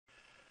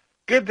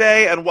Good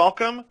day and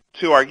welcome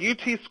to our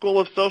UT School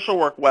of Social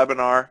Work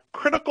webinar,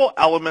 Critical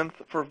Elements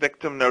for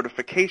Victim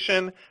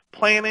Notification,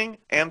 Planning,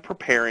 and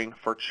Preparing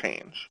for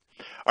Change.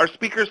 Our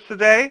speakers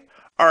today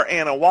are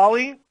Anna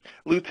Wally,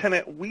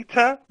 Lieutenant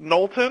Wita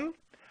Knowlton,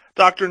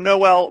 Dr.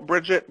 Noelle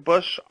Bridget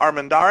Bush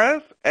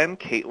Armendariz, and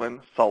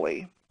Caitlin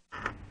Sully.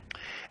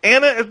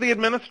 Anna is the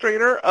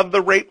administrator of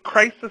the Rape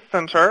Crisis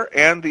Center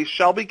and the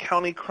Shelby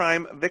County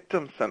Crime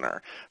Victim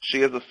Center.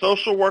 She is a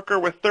social worker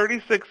with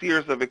 36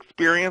 years of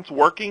experience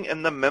working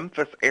in the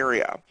Memphis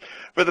area.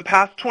 For the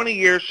past 20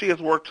 years, she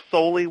has worked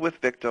solely with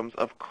victims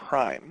of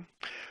crime.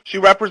 She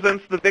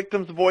represents the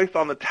victim's voice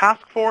on the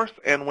task force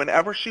and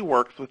whenever she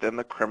works within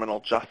the criminal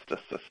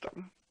justice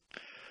system.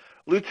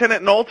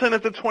 Lieutenant Knowlton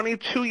is a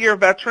 22-year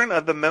veteran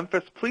of the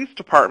Memphis Police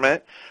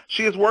Department.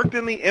 She has worked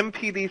in the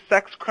MPD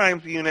Sex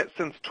Crimes Unit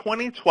since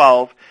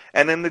 2012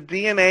 and in the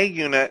DNA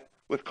Unit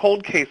with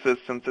cold cases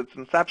since its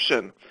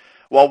inception.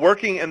 While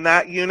working in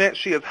that unit,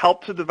 she has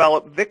helped to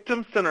develop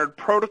victim-centered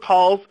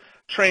protocols,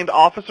 trained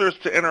officers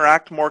to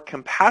interact more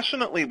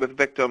compassionately with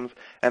victims,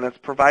 and has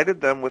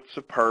provided them with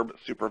superb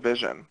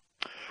supervision.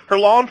 Her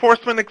law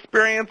enforcement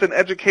experience and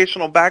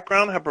educational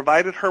background have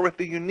provided her with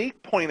a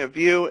unique point of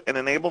view and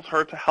enables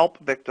her to help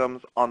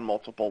victims on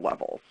multiple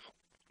levels.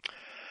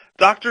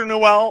 Dr.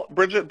 Noelle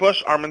Bridget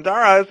Bush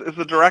Armendariz is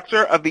the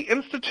director of the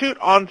Institute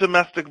on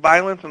Domestic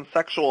Violence and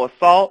Sexual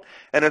Assault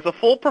and is a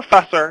full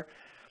professor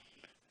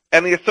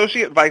and the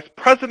Associate Vice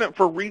President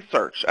for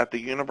Research at the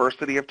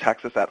University of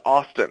Texas at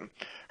Austin.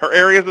 Her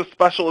areas of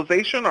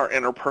specialization are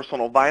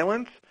interpersonal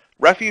violence,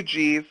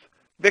 refugees,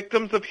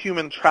 victims of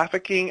human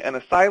trafficking and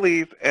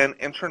asylees, and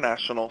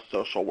international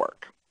social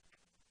work.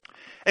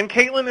 And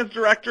Caitlin is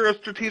Director of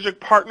Strategic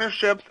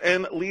Partnerships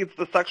and leads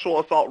the Sexual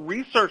Assault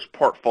Research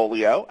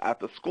Portfolio at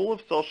the School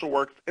of Social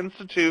Work's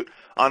Institute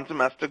on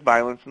Domestic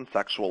Violence and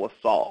Sexual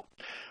Assault.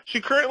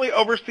 She currently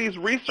oversees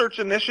research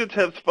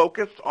initiatives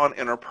focused on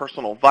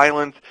interpersonal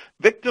violence,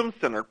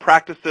 victim-centered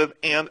practices,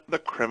 and the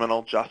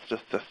criminal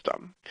justice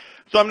system.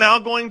 So I'm now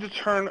going to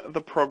turn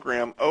the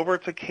program over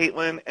to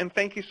Caitlin, and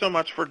thank you so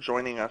much for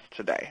joining us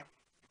today.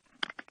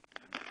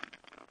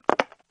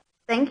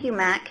 Thank you,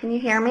 Matt. Can you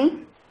hear me?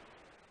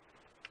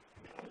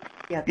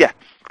 Yes.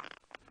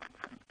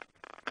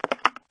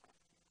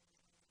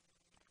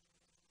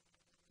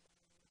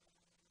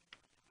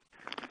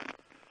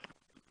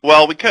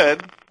 Well, we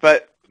could,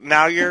 but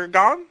now you're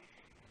gone?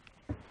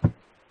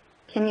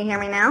 Can you hear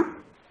me now?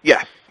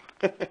 Yes.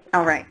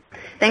 All right.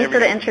 Thanks for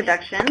the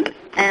introduction,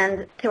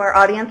 and to our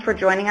audience for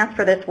joining us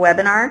for this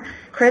webinar,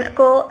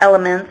 Critical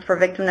Elements for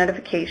Victim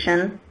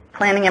Notification,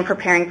 Planning and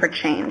Preparing for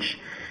Change.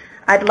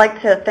 I'd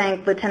like to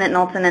thank Lieutenant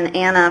Knowlton and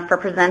Anna for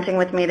presenting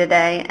with me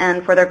today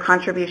and for their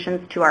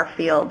contributions to our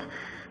field,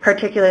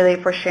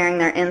 particularly for sharing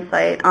their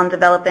insight on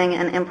developing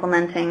and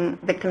implementing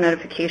victim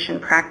notification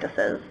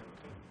practices.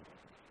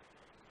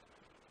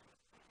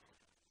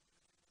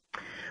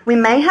 We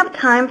may have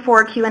time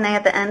for Q&A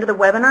at the end of the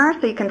webinar,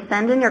 so you can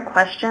send in your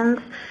questions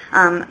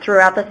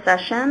throughout the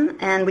session,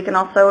 and we can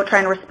also try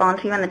and respond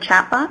to you in the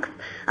chat box.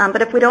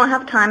 But if we don't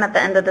have time at the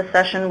end of the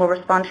session, we'll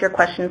respond to your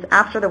questions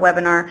after the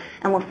webinar,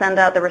 and we'll send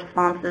out the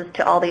responses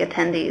to all the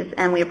attendees,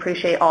 and we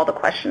appreciate all the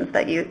questions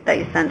that you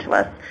send to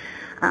us.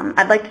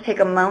 I'd like to take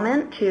a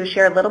moment to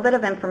share a little bit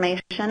of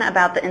information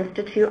about the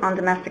Institute on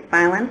Domestic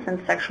Violence and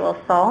Sexual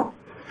Assault.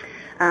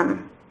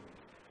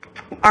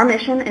 Our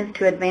mission is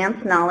to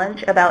advance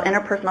knowledge about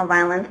interpersonal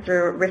violence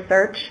through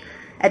research,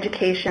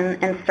 education,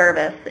 and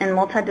service in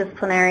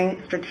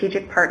multidisciplinary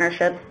strategic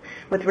partnerships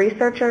with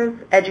researchers,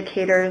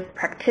 educators,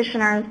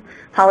 practitioners,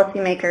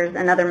 policymakers,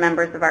 and other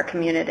members of our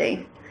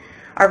community.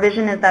 Our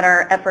vision is that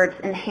our efforts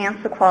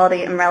enhance the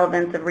quality and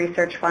relevance of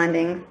research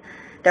findings,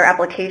 their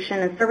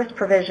application and service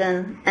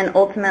provision, and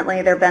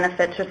ultimately their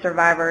benefit to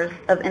survivors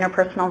of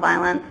interpersonal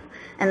violence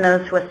and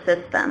those who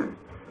assist them.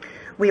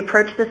 We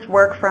approach this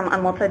work from a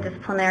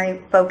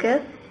multidisciplinary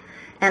focus,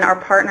 and our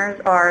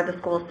partners are the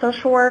School of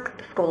Social Work,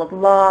 the School of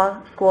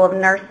Law, School of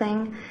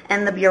Nursing,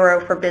 and the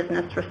Bureau for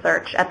Business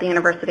Research at the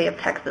University of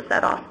Texas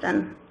at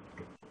Austin.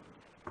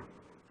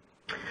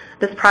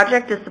 This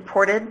project is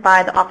supported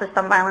by the Office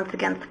on Violence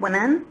Against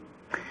Women.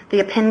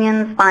 The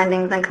opinions,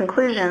 findings, and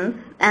conclusions,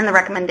 and the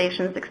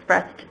recommendations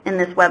expressed in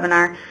this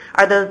webinar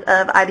are those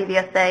of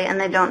IDVSA, and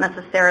they don't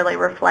necessarily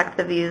reflect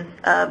the views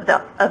of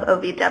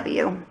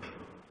OVW.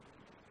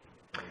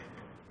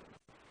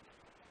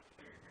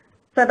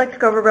 So I'd like to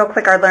go over real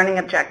quick our learning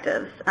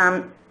objectives.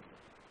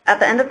 At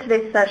the end of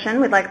today's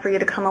session, we'd like for you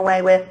to come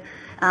away with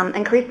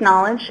increased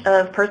knowledge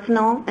of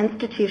personal,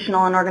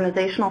 institutional, and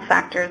organizational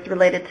factors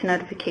related to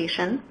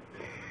notification,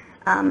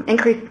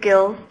 increased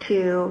skills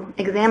to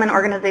examine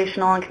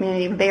organizational and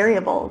community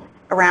variables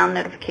around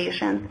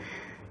notification,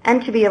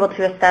 and to be able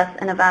to assess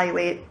and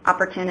evaluate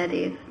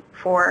opportunities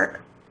for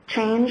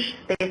change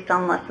based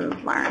on lessons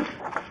learned.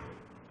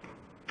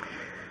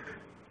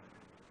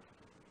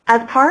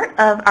 As part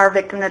of our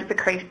victim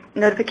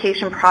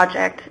notification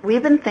project,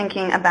 we've been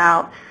thinking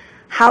about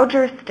how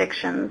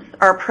jurisdictions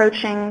are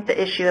approaching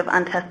the issue of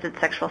untested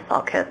sexual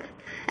assault kits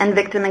and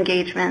victim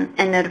engagement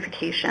and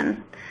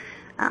notification.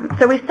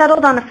 So we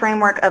settled on a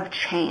framework of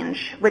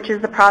change, which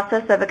is the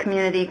process of a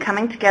community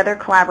coming together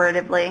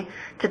collaboratively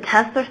to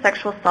test their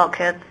sexual assault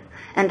kits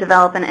and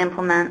develop and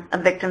implement a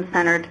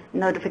victim-centered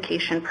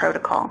notification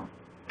protocol.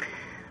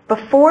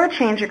 Before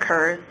change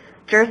occurs,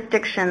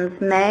 jurisdictions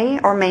may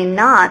or may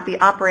not be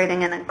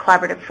operating in a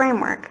collaborative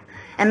framework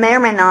and may or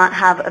may not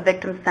have a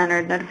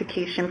victim-centered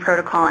notification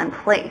protocol in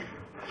place.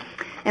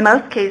 In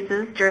most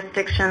cases,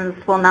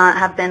 jurisdictions will not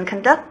have been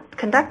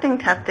conducting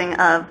testing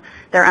of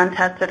their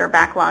untested or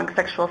backlogged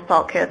sexual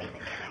assault kits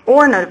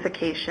or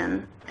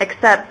notification,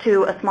 except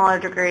to a smaller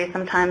degree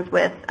sometimes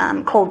with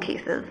cold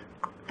cases,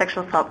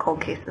 sexual assault cold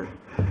cases.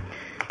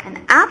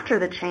 And after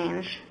the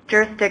change,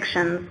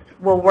 jurisdictions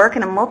will work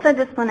in a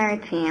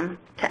multidisciplinary team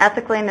to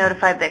ethically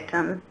notify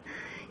victims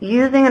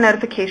using a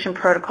notification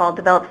protocol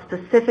developed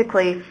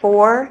specifically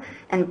for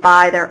and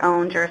by their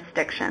own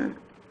jurisdiction.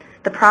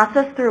 The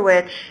process through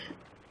which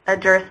a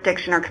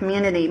jurisdiction or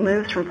community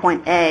moves from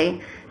point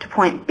A to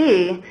point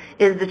B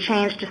is the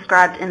change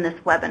described in this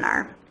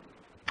webinar.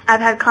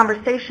 I've had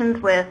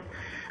conversations with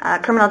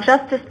criminal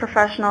justice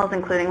professionals,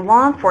 including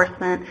law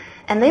enforcement,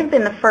 and they've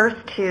been the first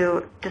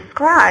to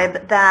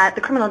describe that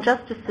the criminal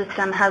justice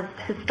system has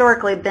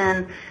historically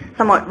been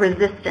somewhat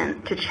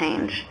resistant to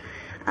change.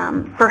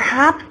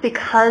 Perhaps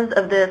because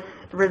of this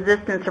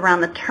resistance around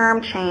the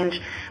term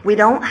change, we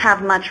don't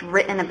have much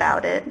written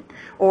about it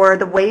or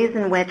the ways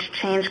in which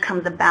change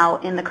comes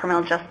about in the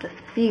criminal justice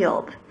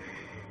field.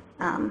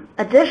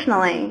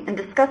 Additionally, in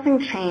discussing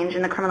change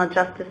in the criminal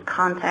justice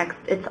context,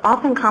 it's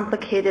often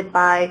complicated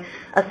by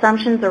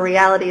assumptions or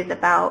realities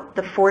about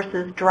the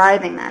forces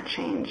driving that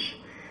change.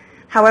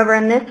 However,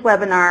 in this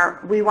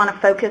webinar, we want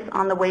to focus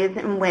on the ways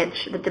in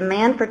which the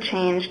demand for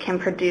change can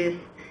produce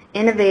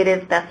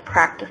innovative best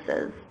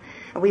practices.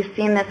 We've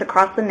seen this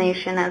across the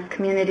nation as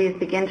communities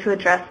begin to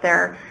address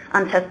their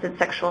untested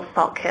sexual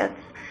assault kits.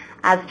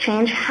 As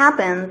change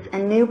happens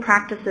and new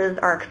practices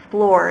are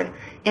explored,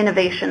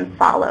 innovation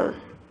follows.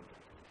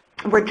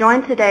 We're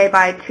joined today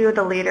by two of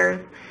the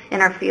leaders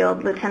in our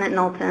field, Lieutenant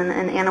Knowlton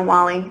and Anna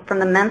Wally from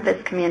the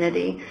Memphis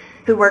community,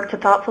 who work to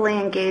thoughtfully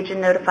engage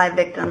and notify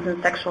victims in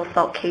sexual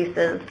assault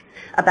cases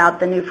about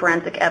the new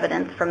forensic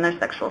evidence from their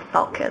sexual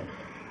assault kits.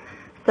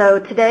 So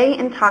today,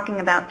 in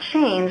talking about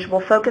change, we'll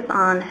focus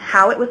on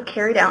how it was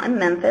carried out in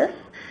Memphis,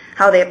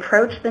 how they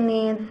approached the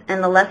needs,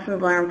 and the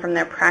lessons learned from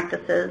their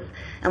practices,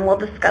 and we'll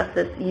discuss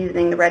this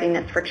using the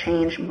Readiness for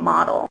Change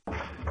model.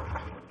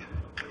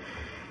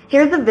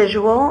 Here's a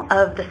visual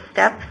of the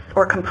steps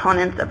or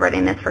components of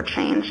Readiness for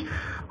Change.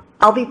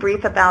 I'll be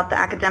brief about the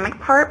academic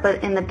part,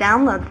 but in the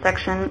download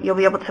section, you'll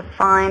be able to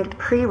find the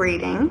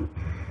pre-reading,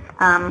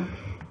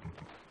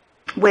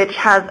 which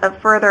has a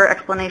further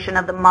explanation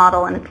of the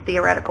model and its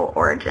theoretical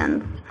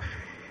origins.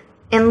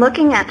 In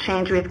looking at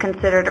change, we've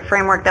considered a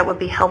framework that would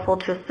be helpful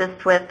to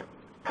assist with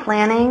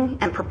planning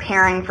and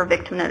preparing for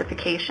victim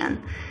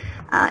notification.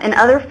 In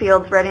other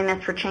fields,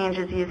 Readiness for Change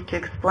is used to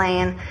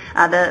explain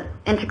the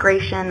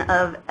integration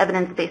of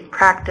evidence-based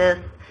practice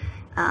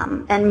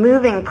and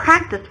moving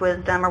practice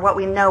wisdom, or what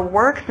we know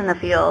works in the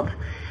field,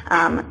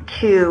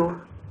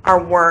 to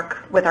our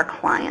work with our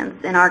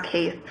clients, in our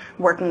case,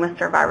 working with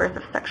survivors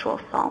of sexual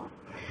assault.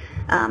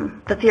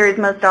 The theory is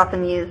most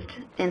often used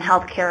in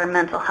healthcare and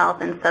mental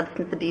health and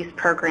substance abuse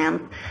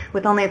programs,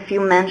 with only a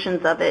few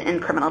mentions of it in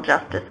criminal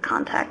justice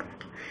context.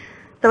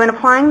 So in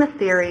applying the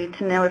theory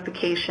to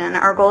notification,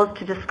 our goal is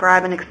to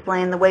describe and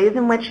explain the ways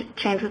in which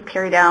change was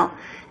carried out,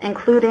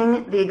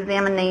 including the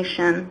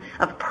examination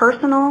of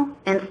personal,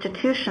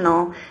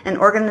 institutional, and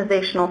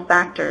organizational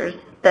factors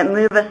that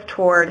move us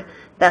toward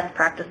best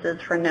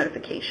practices for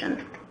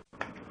notification.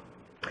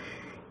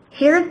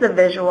 Here's the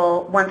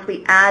visual once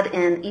we add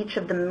in each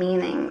of the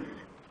meanings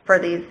for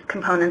these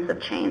components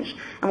of change,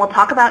 and we'll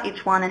talk about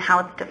each one and how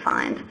it's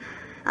defined.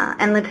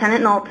 And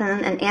Lieutenant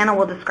Knowlton and Anna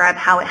will describe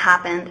how it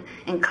happened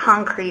in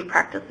concrete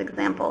practice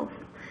examples.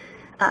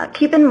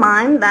 Keep in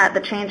mind that the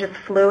change is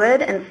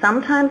fluid and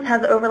sometimes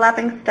has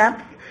overlapping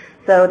steps,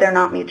 so they're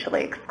not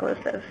mutually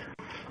exclusive.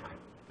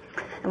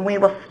 And we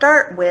will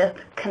start with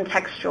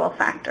contextual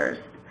factors.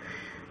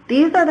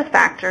 These are the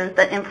factors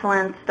that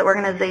influence the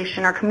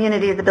organization or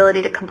community's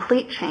ability to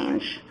complete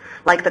change,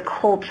 like the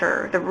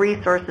culture, the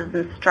resources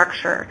and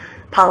structure,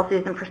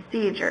 policies and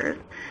procedures,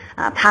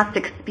 past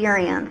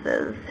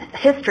experiences,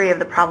 history of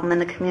the problem in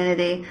the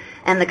community,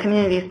 and the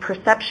community's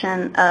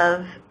perception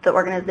of the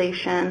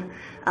organization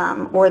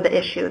or the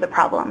issue, the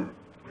problem.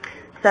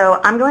 So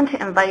I'm going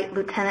to invite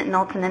Lieutenant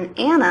Knowlton and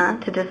Anna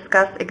to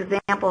discuss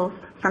examples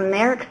from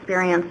their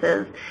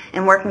experiences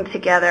in working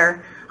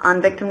together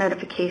on victim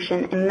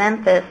notification in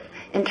Memphis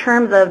in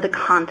terms of the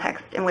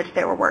context in which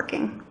they were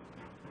working.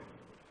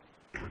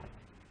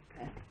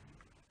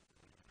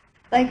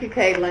 Thank you,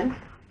 Caitlin.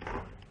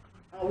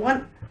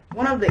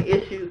 One of the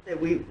issues that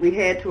we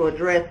had to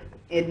address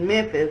in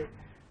Memphis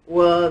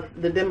was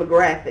the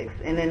demographics.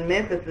 And in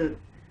Memphis,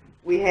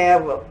 we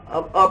have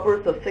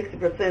upwards of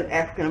 60%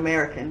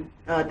 African-American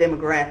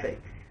demographic.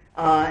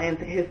 And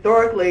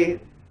historically,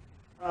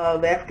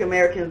 the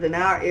African-Americans in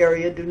our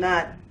area do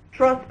not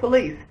trust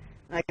police.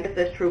 I guess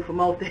that's true for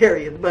most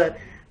areas, but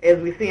as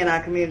we see in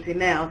our community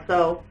now.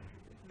 So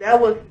that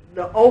was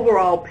the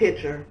overall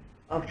picture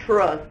of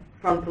trust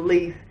from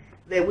police,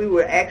 that we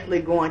were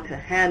actually going to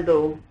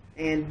handle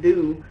and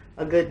do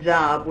a good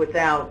job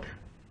without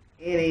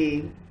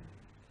any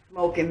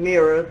smoke and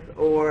mirrors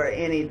or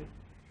any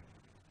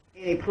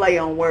play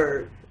on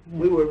words.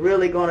 We were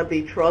really going to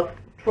be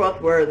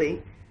trustworthy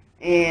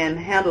and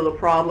handle the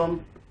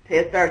problem,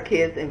 test our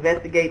kids,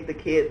 investigate the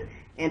kids,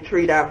 and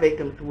treat our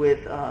victims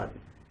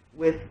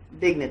with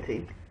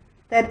dignity.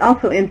 That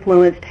also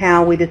influenced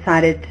how we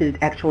decided to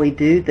actually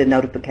do the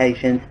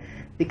notifications,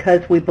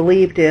 because we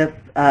believed if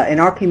in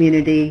our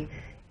community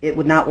it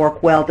would not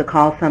work well to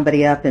call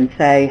somebody up and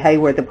say, hey,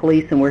 we're the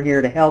police and we're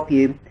here to help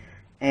you.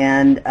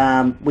 And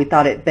we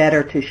thought it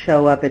better to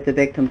show up at the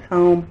victim's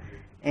home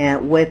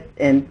and with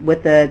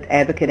the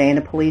advocate and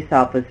a police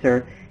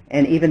officer.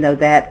 And even though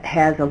that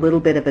has a little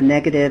bit of a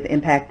negative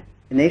impact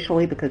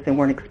initially because they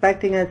weren't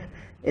expecting us,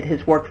 it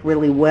has worked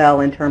really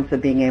well in terms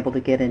of being able to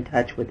get in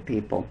touch with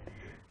people.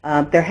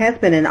 There has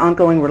been an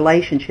ongoing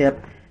relationship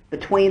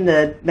between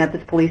the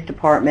Memphis Police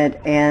Department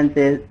and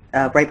the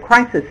Rape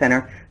Crisis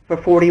Center for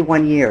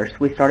 41 years.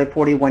 We started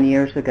 41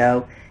 years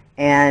ago,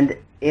 and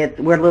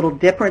we're a little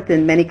different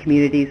than many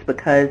communities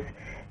because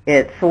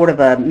it's sort of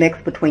a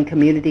mix between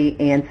community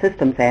and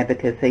systems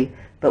advocacy,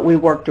 but we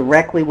work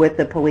directly with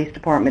the police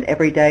department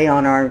every day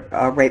on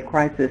our rape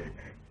crisis,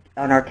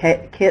 on our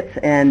kits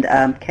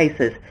and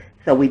cases,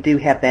 so we do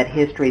have that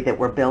history that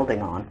we're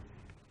building on.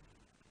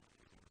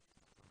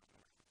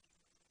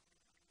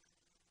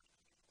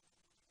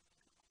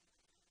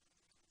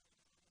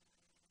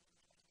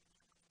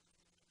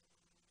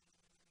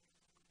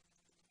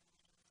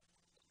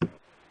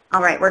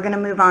 All right, we're going to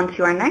move on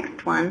to our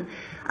next one.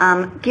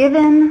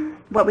 Given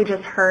what we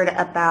just heard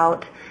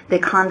about the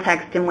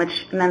context in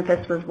which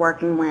Memphis was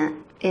working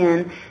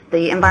in,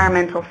 the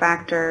environmental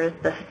factors,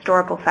 the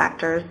historical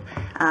factors,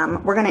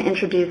 we're going to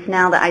introduce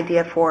now the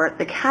idea for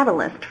the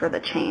catalyst for the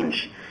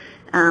change,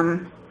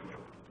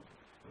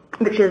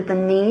 which is the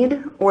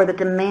need or the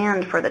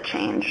demand for the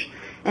change.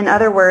 In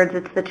other words,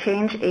 it's the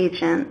change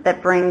agent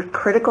that brings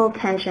critical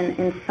attention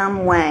in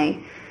some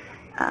way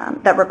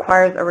that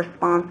requires a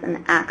response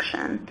and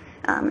action.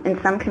 In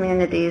some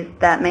communities,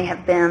 that may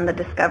have been the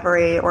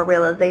discovery or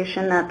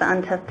realization that the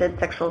untested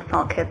sexual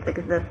assault kits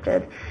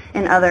existed.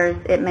 In others,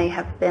 it may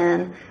have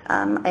been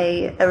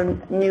a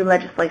new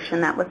legislation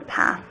that was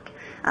passed.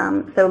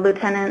 So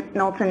Lieutenant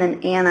Knowlton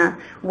and Anna,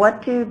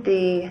 what did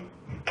the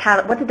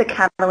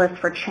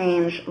catalyst for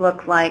change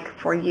look like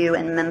for you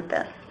in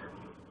Memphis?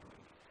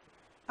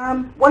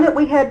 Well,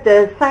 we had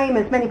the same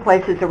as many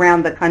places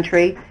around the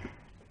country.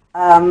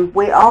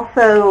 We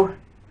also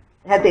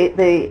had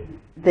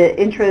the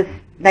interest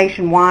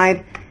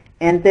nationwide,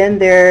 and then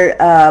there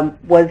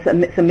was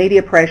some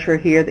media pressure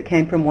here that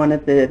came from one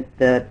of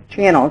the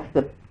channels,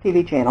 the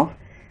TV channels,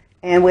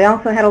 and we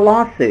also had a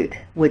lawsuit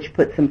which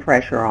put some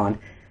pressure on,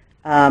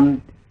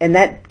 and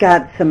that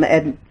got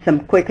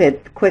some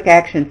quick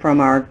action from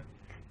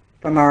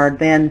our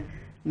then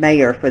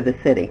mayor for the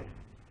city.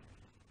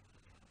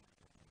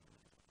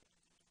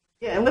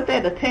 Yeah, and with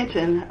that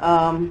attention,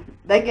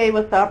 that gave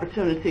us the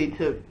opportunity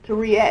to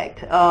react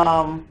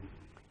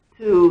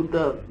to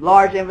the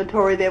large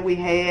inventory that we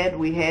had.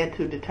 We had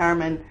to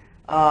determine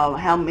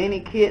how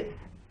many kits,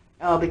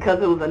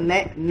 because it was a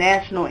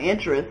national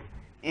interest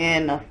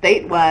and a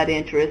statewide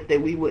interest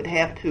that we would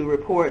have to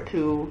report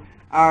to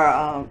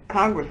our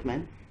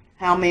congressman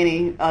how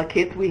many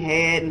kits we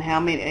had and how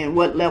many and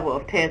what level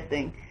of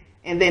testing,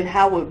 and then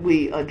how would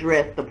we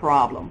address the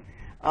problem.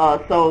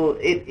 So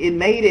it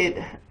made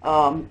it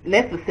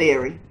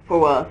necessary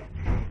for us,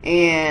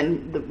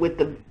 and with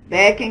the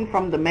backing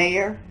from the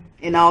mayor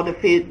and all the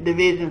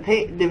division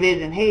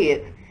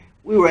heads,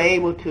 we were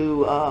able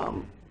to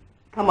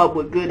come up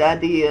with good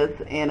ideas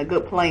and a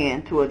good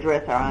plan to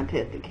address our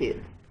untested kids.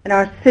 And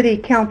our city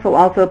council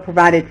also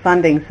provided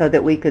funding so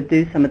that we could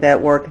do some of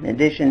that work in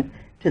addition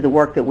to the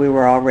work that we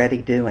were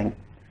already doing.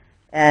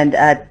 And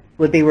I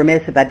would be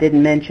remiss if I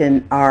didn't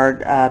mention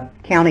our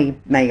county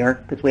mayor,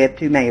 because we have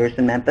two mayors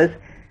in Memphis,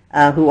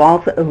 who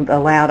also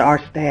allowed our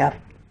staff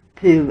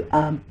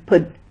to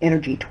put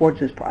energy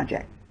towards this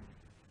project.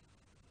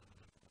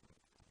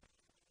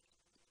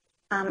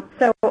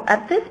 So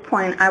at this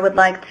point, I would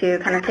like to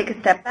kind of take a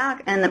step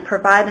back and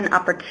provide an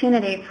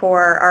opportunity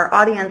for our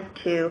audience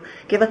to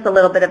give us a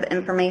little bit of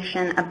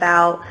information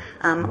about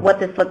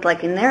what this looked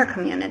like in their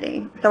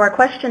community. So our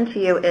question to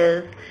you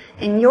is,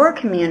 in your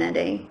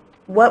community,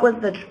 what was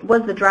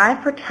the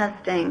drive for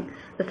testing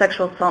the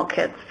sexual assault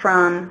kits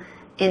from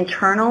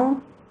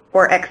internal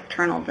or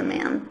external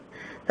demands?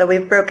 So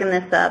we've broken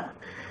this up.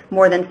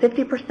 More than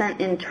 50%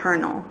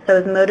 internal, so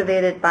it's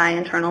motivated by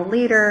internal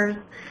leaders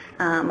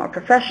or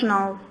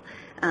professionals.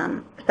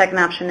 Second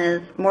option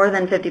is more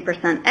than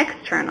 50%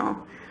 external.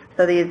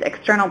 So these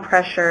external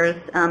pressures,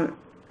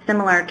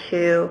 similar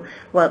to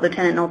what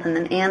Lieutenant Knowlton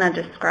and Anna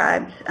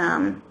described,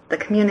 the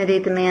community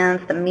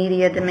demands, the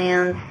media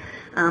demands,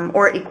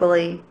 or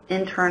equally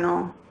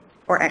internal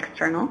or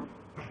external.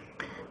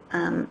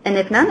 And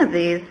if none of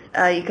these,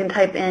 you can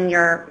type in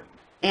your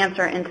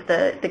answer into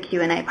the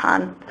Q&A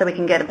pod so we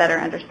can get a better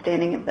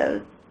understanding of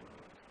those.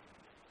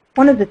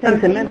 One of the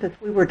things in Memphis,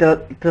 we were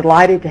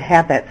delighted to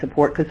have that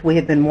support because we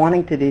had been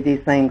wanting to do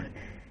these things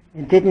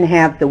and didn't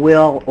have the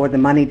will or the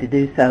money to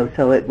do so,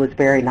 so it was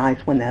very nice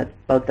when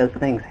both those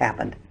things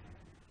happened.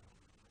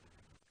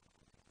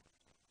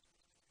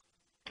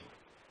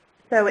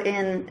 So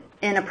in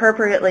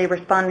appropriately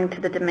responding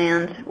to the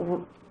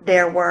demand,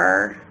 there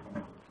were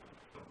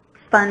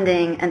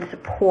funding and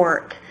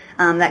support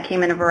that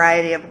came in a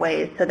variety of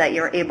ways so that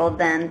you're able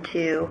then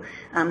to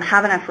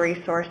have enough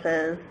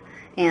resources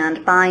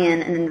and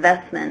buy-in and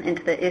investment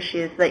into the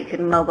issues so that you could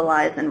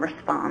mobilize and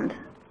respond.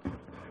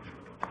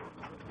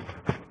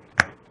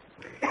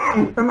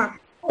 From our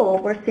poll,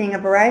 we're seeing a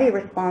variety of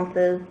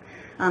responses.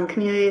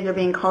 Communities are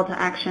being called to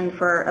action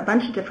for a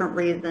bunch of different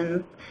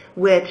reasons,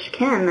 which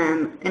can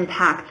then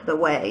impact the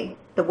ways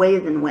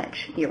in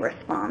which you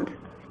respond.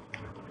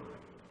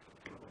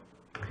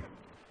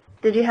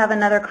 Did you have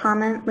another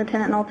comment,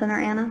 Lieutenant Knowlton or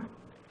Anna?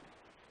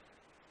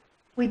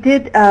 We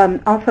did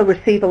also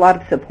receive a lot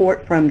of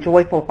support from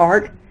Joyful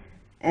Heart,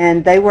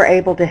 and they were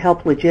able to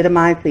help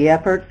legitimize the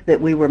efforts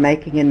that we were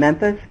making in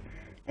Memphis.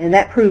 And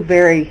that proved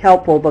very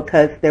helpful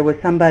because there was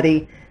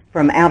somebody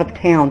from out of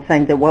town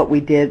saying that what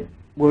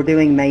we're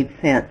doing made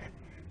sense.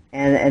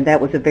 And that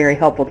was a very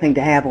helpful thing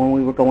to have when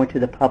we were going to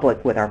the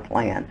public with our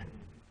plans.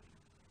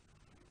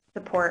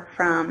 Support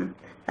from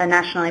a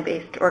nationally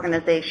based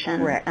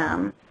organization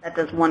that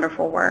does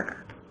wonderful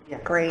work.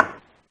 Yes. Great.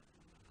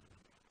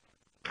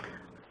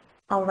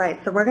 All right,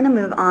 so we're going to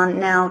move on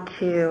now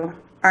to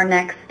our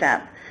next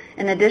step.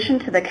 In addition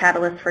to the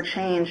catalyst for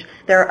change,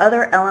 there are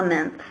other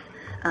elements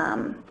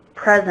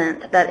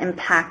present that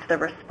impact the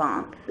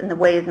response and the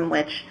ways in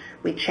which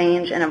we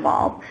change and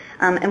evolve.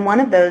 And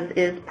one of those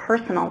is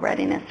personal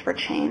readiness for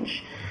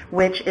change,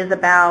 which is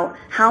about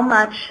how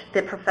much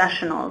the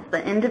professionals,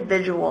 the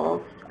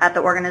individuals at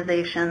the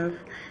organizations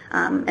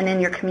and in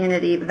your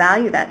community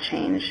value that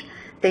change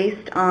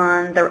based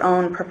on their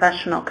own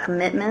professional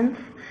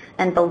commitments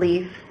and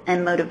beliefs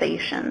and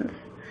motivations.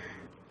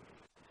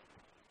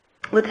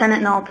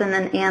 Lieutenant Knowlton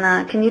and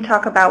Anna, can you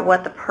talk about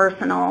what the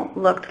personal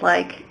looked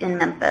like in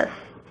Memphis?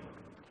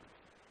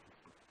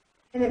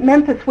 And at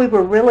Memphis, we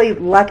were really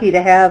lucky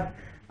to have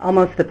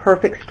almost the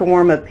perfect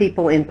storm of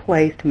people in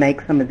place to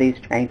make some of these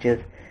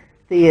changes.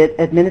 The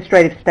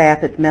administrative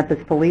staff at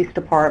Memphis Police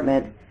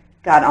Department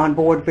got on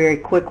board very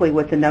quickly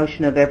with the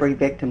notion of every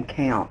victim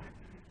counts.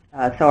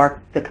 So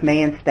the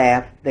command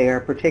staff there,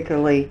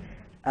 particularly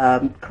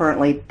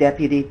currently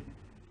Deputy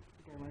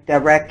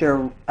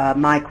Director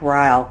Mike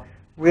Ryle,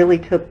 really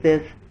took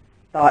this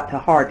thought to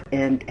heart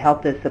and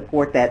helped us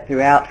support that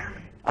throughout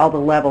all the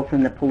levels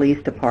in the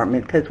police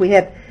department. Because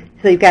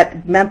so you've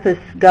got Memphis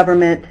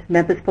government,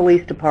 Memphis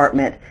Police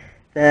Department,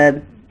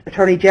 the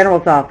Attorney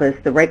General's office,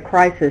 the rape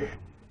crisis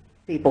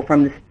people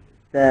from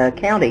the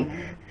county.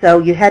 So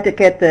you had to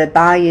get the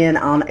buy-in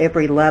on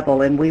every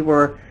level, and we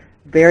were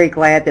very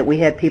glad that we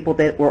had people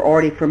that were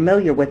already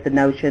familiar with the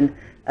notion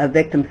of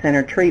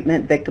victim-centered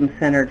treatment,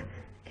 victim-centered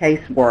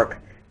casework.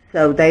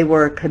 So they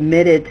were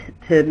committed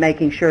to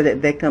making sure that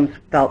victims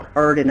felt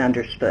heard and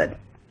understood.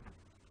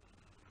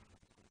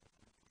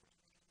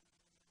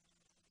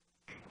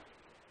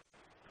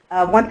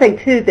 One thing,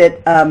 too,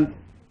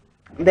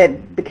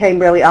 that became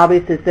really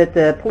obvious is that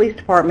the police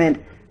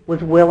department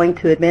was willing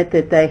to admit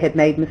that they had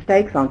made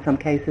mistakes on some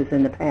cases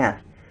in the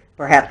past,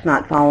 perhaps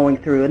not following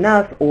through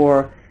enough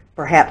or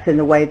perhaps in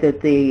the way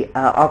that the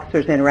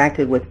officers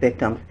interacted with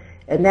victims.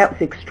 And that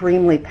was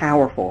extremely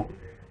powerful.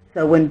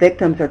 So when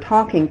victims are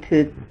talking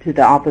to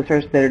the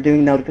officers that are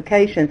doing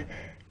notifications,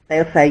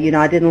 they'll say,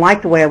 I didn't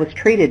like the way I was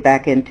treated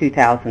back in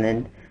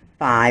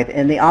 2005.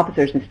 And the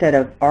officers, instead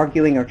of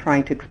arguing or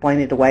trying to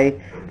explain it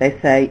away, they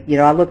say,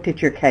 I looked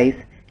at your case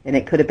and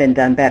it could have been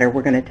done better.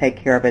 We're going to take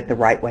care of it the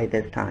right way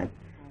this time.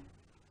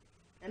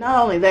 And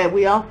not only that,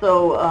 we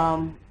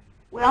also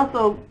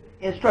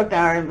instruct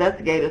our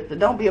investigators to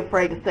don't be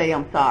afraid to say,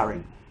 I'm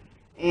sorry.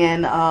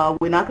 And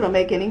we're not going to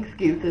make any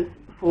excuses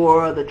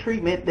for the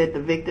treatment that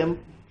the victim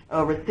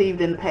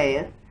received in the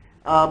past,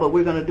 but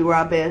we're going to do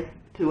our best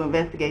to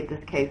investigate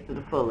this case to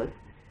the fullest.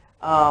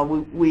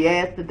 We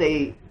ask that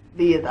they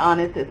be as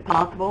honest as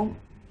possible,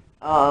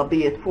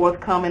 be as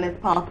forthcoming as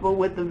possible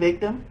with the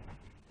victim,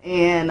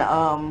 and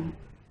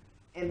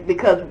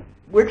because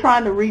we're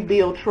trying to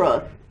rebuild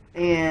trust,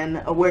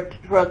 and where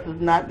trust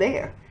is not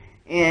there.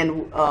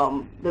 And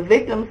the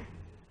victims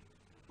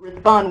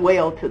respond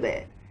well to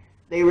that.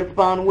 They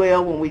respond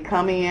well when we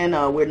come in.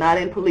 We're not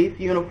in police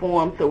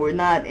uniform, so we're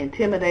not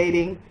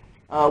intimidating.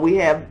 We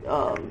have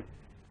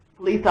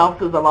police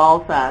officers of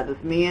all sizes,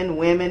 men,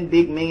 women,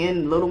 big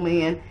men, little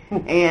men,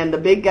 and the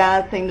big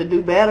guys seem to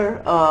do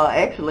better,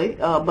 actually,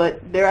 but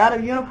they're out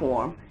of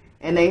uniform,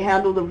 and they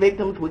handle the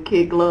victims with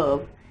kid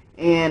gloves.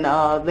 And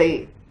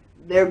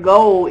their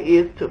goal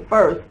is to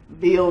first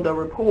build a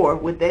rapport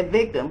with that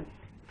victim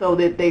so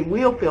that they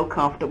will feel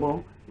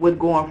comfortable with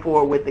going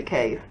forward with the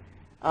case.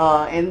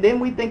 And then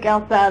we think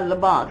outside of the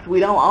box. We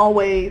don't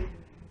always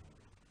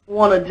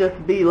want to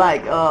just be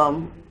like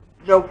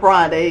Joe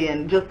Friday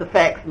and just the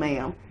facts,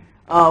 ma'am.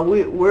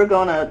 We're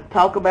going to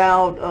talk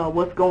about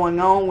what's going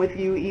on with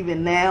you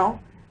even now.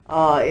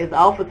 As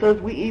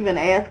officers, we even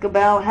ask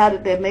about how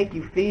did that make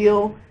you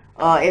feel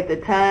at the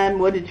time,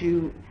 what did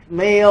you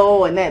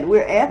smell, and that.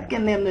 We're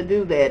asking them to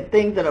do that,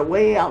 things that are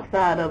way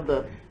outside of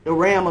the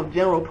realm of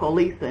general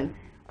policing.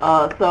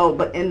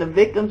 And the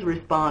victims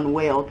respond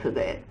well to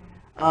that.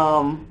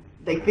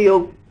 They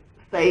feel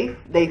safe.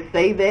 They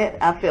say that.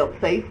 I felt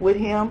safe with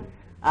him.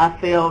 I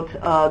felt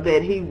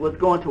that he was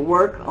going to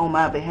work on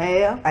my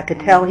behalf. I could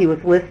tell he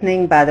was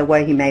listening by the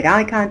way he made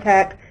eye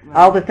contact, right.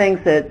 All the things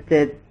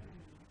that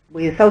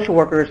we as social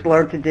workers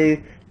learn to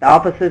do, the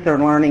officers are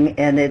learning,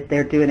 and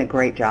they're doing a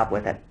great job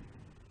with it.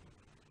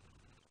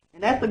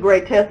 And that's a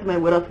great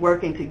testament with us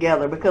working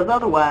together, because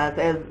otherwise,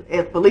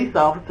 as police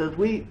officers,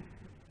 we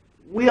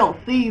don't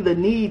see the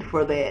need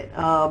for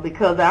that,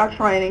 because our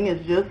training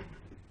is just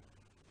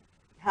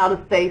how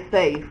to stay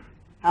safe,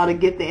 how to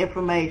get the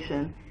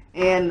information.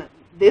 And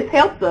this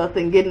helps us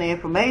in getting the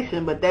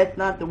information, but that's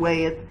not the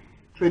way it's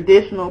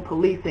traditional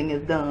policing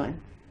is done.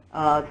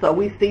 So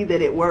we see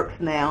that it works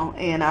now,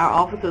 and our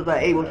officers are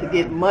able to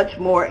get much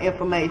more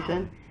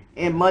information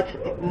and much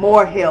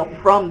more help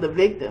from the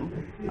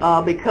victim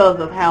because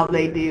of how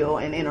they deal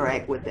and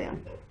interact with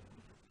them.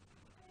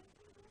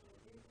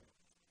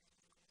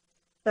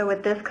 So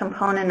with this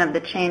component of the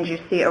change, you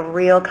see a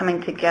real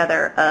coming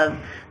together of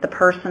the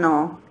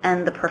personal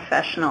and the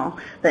professional,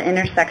 the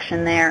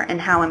intersection there, and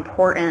how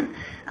important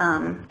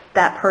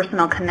that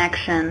personal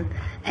connection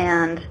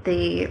and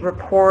the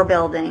rapport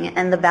building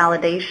and the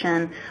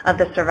validation of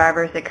the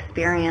survivor's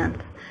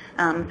experience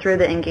through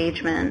the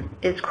engagement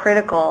is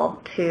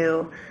critical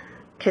to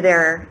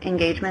their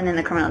engagement in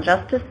the criminal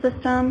justice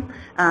system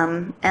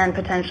and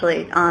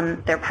potentially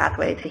on their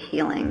pathway to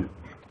healing.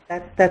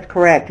 That's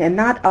correct. And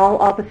not all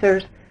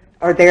officers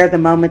are there the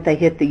moment they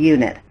hit the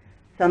unit.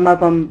 Some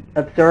of them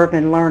observe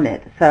and learn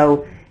it.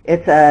 So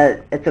it's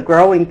a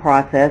growing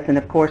process. And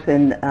of course,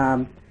 in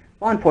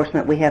law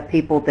enforcement, we have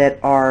people that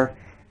are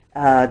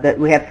that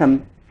we have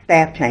some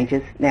staff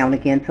changes now and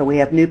again. So we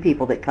have new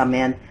people that come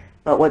in.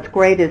 But what's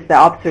great is the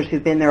officers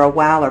who've been there a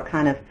while are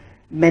kind of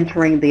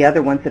mentoring the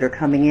other ones that are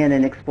coming in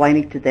and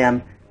explaining to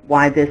them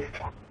why this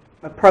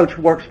approach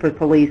works for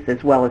police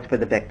as well as for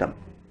the victim.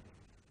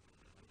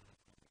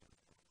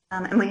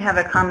 And we have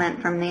a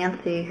comment from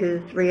Nancy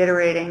who's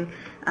reiterating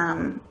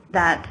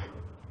that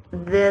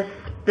this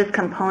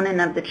component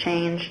of the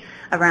change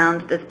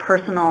around this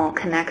personal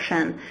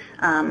connection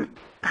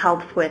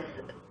helps with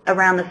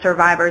around the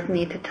survivor's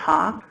need to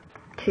talk,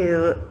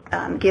 to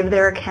give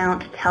their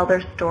account, to tell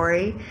their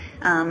story,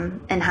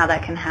 and how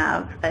that can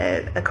have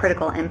a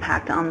critical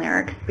impact on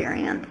their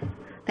experience.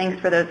 Thanks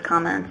for those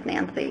comments,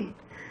 Nancy.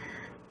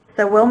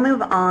 So we'll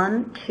move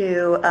on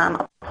to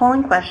a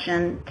polling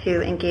question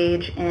to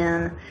engage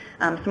in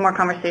some more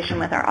conversation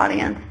with our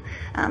audience.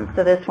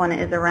 So this one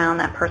is around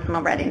that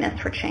personal readiness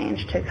for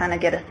change, to kind of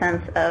get a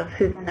sense of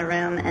who's in the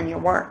room and your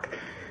work.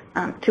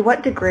 To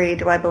what degree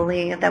do I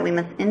believe that we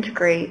must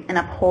integrate and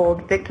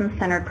uphold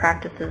victim-centered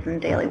practices in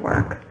daily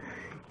work?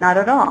 Not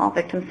at all.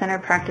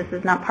 Victim-centered practice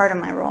is not part of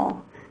my role.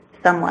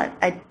 Somewhat.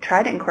 I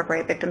try to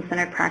incorporate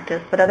victim-centered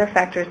practice, but other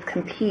factors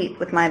compete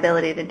with my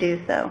ability to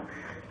do so.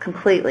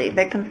 Completely.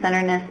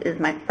 Victim-centeredness is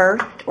my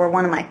first or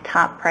one of my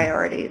top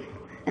priorities,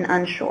 and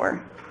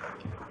unsure.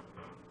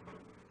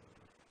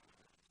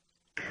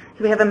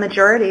 So we have a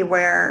majority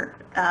where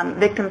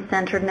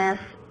victim-centeredness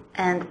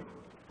and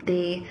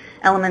the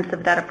elements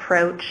of that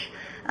approach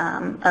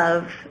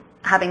of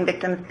having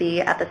victims be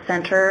at the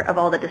center of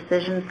all the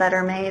decisions that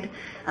are made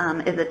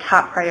is a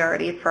top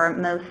priority for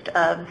most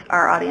of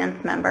our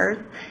audience members,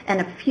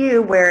 and a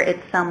few where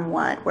it's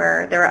somewhat,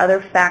 where there are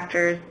other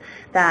factors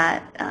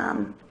that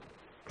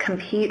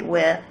compete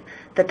with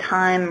the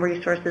time,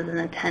 resources, and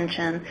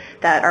attention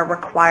that are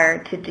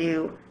required to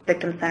do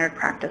victim-centered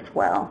practice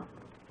well.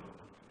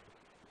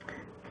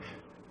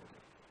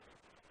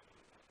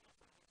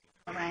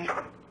 All right.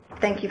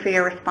 Thank you for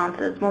your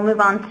responses. We'll move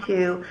on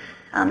to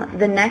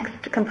the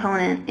next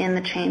component in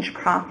the change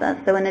process.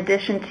 So in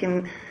addition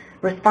to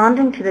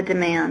responding to the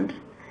demand,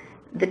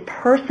 the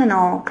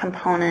personal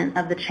component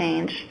of the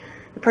change,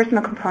 the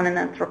personal component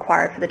that's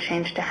required for the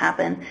change to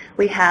happen,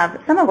 we have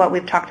some of what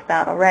we've talked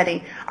about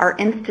already, our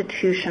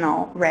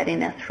institutional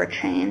readiness for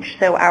change.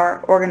 So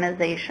our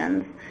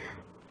organizations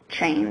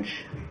change.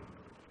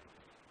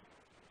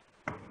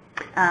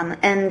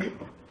 And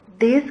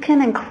these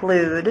can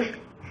include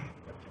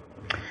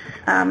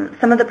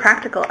some of the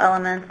practical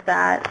elements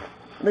that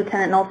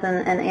Lieutenant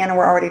Nolson and Anna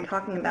were already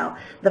talking about: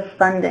 the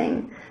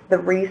funding, the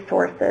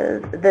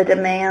resources, the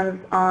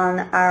demands on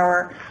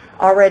our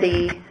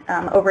already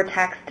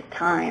overtaxed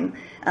time,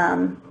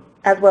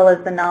 as well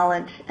as the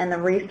knowledge and the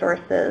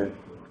resources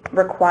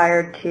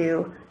required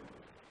to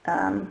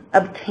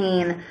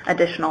obtain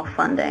additional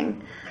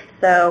funding.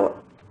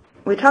 So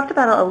we talked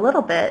about it a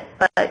little bit,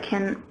 but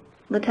can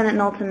Lieutenant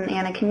Knowlton and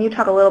Anna, can you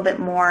talk a little bit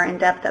more in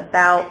depth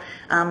about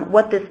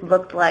what this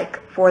looked like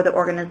for the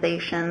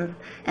organizations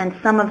and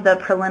some of the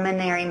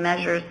preliminary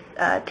measures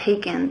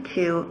taken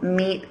to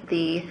meet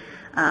the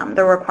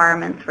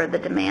requirements for the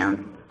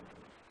demands?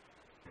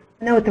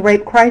 No, at the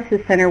Rape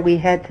Crisis Center, we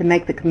had to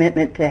make the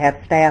commitment to have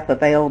staff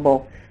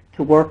available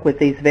to work with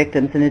these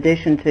victims. In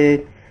addition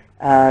to,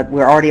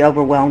 we're already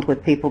overwhelmed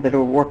with people that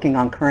are working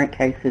on current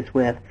cases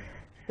with.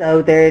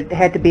 So there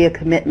had to be a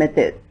commitment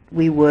that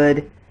we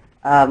would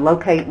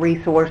locate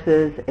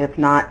resources, if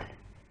not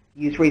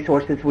use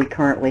resources we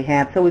currently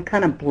have. So we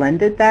kind of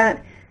blended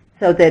that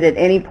so that at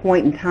any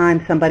point in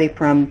time somebody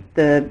from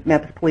the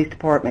Memphis Police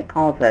Department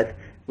calls us,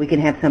 we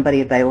can have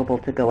somebody available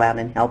to go out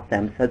and help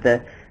them.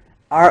 So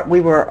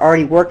we were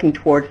already working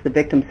towards the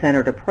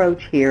victim-centered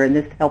approach here, and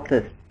this helped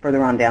us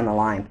further on down the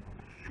line.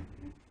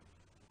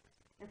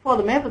 For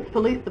the Memphis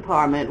Police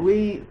Department,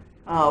 we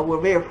were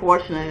very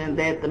fortunate in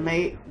that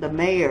the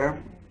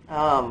mayor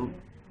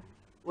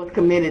was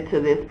committed to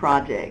this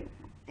project.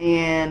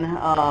 And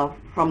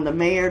from the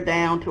mayor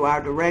down to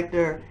our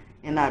director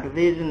and our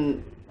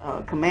division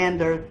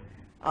commanders,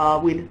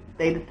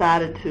 they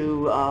decided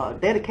to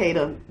dedicate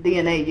a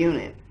DNA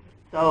unit.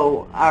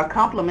 So our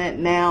complement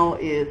now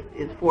is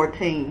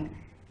 14,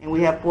 and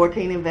we have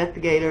 14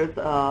 investigators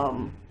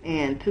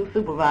and 2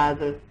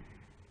 supervisors.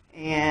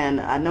 And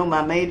I know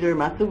my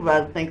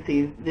supervisor thinks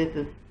this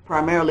is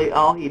primarily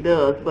all he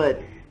does,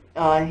 but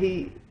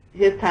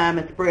his time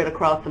is spread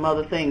across some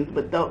other things.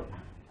 But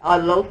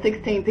those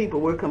 16 people,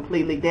 we're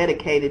completely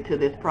dedicated to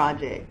this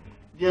project,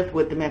 just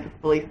with the Memphis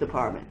Police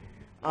Department.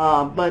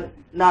 But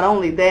not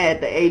only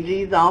that, the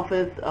AG's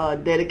office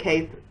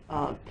dedicates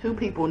 2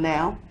 people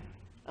now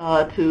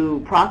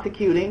to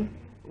prosecuting,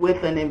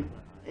 with an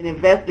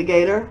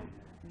investigator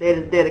that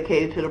is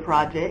dedicated to the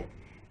project.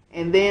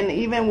 And then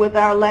even with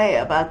our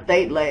lab, our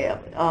state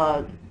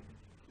lab,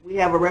 we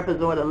have a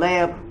representative. The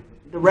lab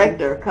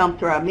director comes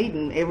to our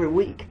meeting every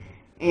week.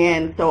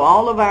 And so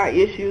all of our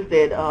issues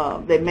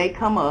that may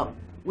come up,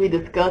 we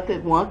discuss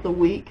it once a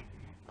week.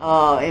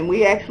 And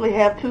we actually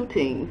have 2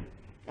 teams,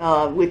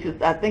 which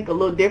is, I think, a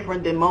little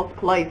different than most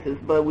places.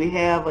 But we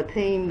have a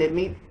team that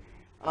meets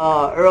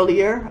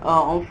earlier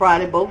on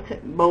Friday.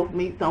 Both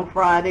meets on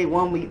Friday.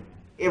 One meets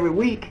every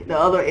week, the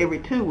other every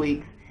 2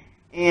 weeks.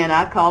 And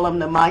I call them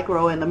the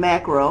micro and the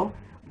macro.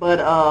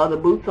 But the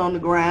boots on the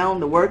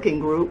ground, the working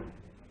group,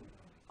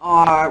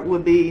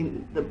 would be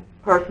the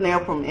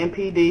personnel from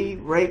MPD,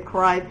 Rape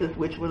Crisis,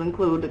 which would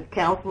include the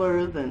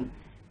counselors and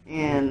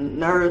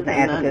nurses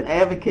and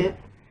advocates.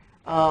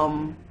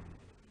 The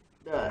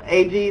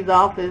AG's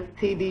office,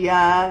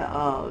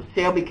 TBI,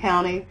 Shelby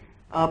County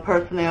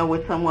personnel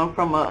with someone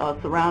from a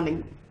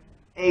surrounding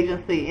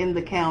agency in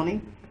the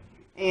county.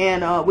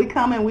 And we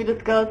come and we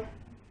discuss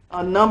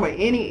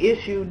any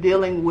issue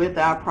dealing with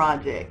our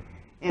project.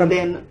 And from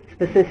then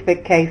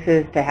specific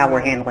cases to how we're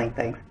handling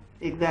things.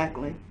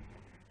 Exactly.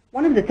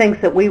 One of the things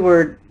that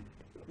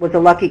was a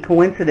lucky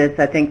coincidence,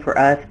 I think, for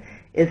us,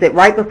 is that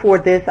right before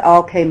this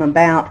all came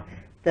about,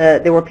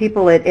 there were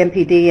people at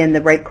MPD and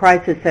the Rape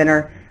Crisis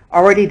Center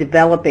already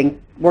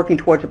working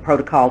towards a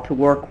protocol to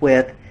work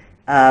with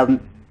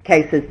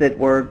cases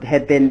that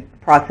had been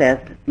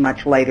processed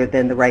much later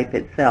than the rape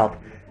itself.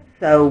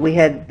 So we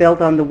had built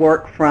on the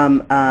work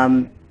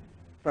from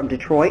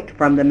Detroit,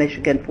 from the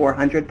Michigan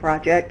 400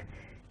 project,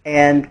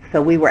 and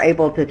so we were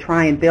able to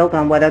try and build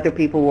on what other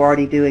people were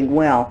already doing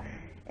well,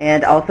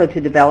 and also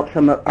to develop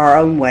some of our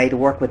own way to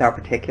work with our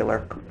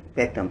particular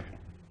victims.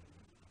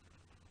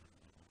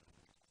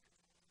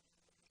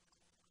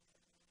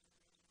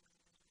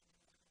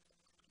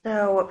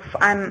 So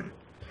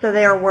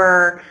there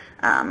were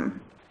a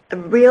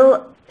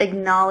real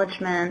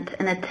acknowledgement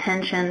and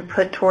attention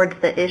put towards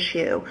the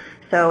issue.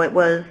 So it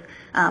was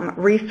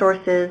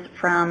resources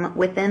from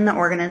within the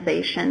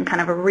organization,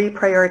 kind of a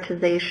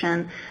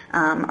reprioritization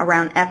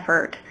around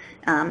effort,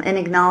 an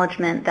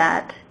acknowledgement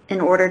that in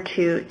order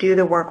to do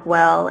the work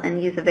well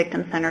and use a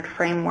victim-centered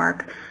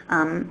framework,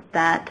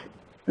 that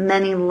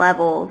many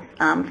levels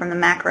from the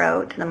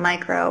macro to the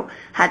micro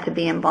had to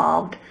be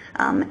involved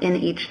in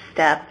each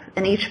step,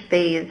 in each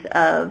phase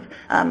of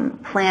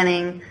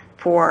planning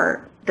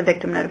for the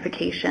victim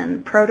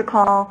notification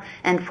protocol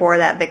and for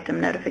that victim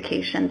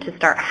notification to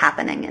start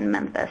happening in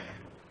Memphis.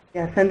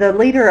 Yes, and the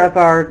leader of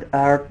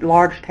our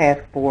large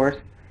task force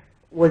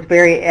was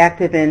very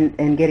active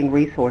in getting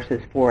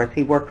resources for us.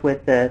 He worked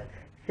with the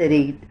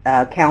city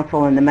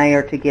council and the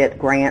mayor to get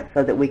grants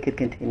so that we could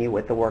continue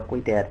with the work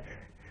we did.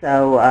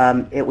 So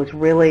it was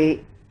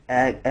really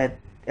a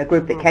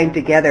group that came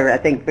together, I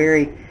think,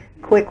 very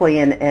quickly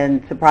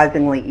and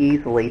surprisingly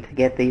easily to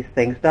get these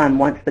things done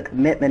once the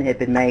commitment had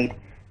been made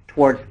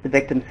towards the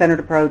victim-centered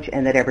approach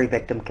and that every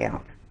victim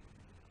counts.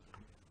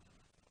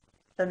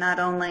 So not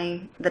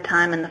only the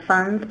time and the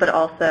funds, but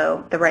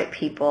also the right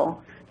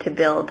people to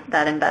build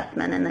that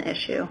investment in the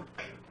issue.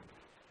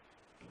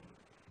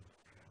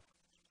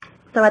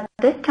 So at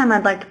this time,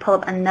 I'd like to pull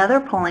up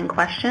another polling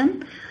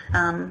question.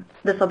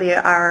 This will be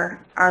our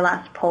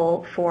last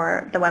poll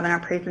for the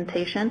webinar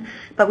presentation,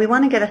 but we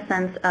want to get a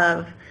sense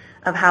of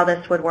of how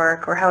this would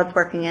work or how it's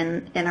working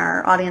in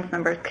our audience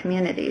members'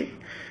 communities.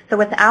 So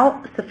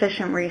without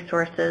sufficient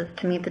resources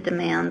to meet the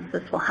demands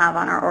this will have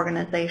on our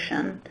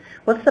organization,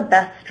 what's the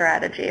best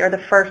strategy or the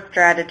first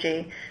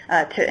strategy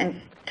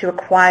to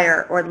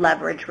acquire or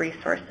leverage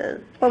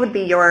resources? What would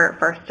be your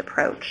first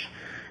approach?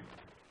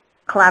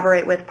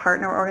 Collaborate with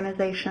partner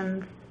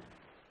organizations,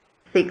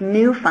 seek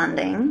new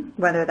funding,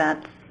 whether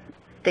that's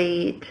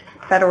state,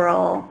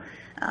 federal,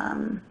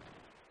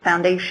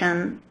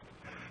 foundation,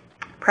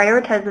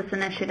 prioritize this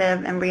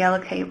initiative and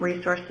reallocate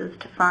resources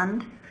to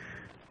fund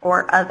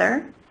or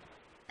other,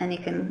 and you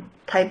can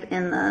type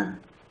in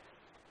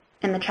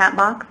the chat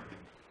box.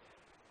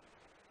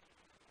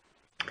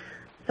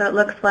 So it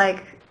looks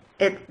like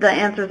the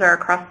answers are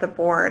across the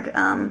board.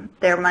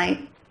 There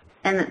might,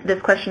 and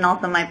this question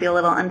also might be a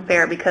little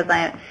unfair because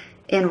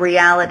in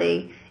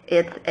reality,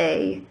 it's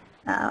a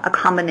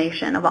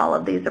combination of all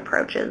of these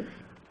approaches.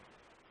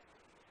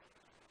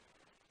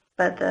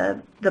 But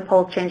the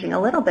poll's changing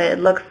a little bit. It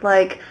looks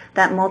like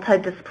that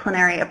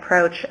multidisciplinary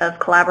approach of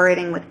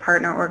collaborating with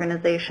partner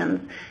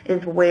organizations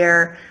is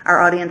where our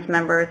audience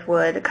members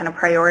would kind of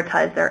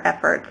prioritize their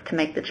efforts to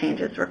make the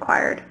changes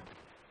required.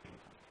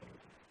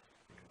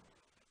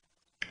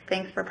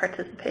 Thanks for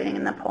participating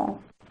in the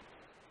poll.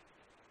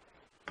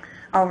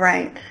 All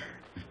right.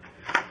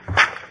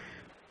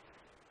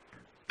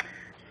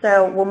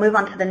 So we'll move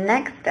on to the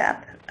next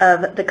step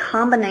of the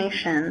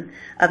combination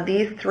of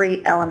these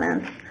three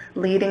elements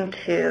leading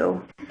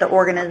to the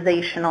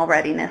organizational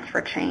readiness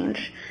for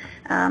change.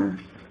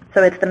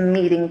 So it's the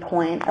meeting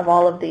point of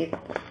all of these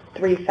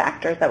three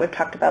factors that we've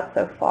talked about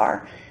so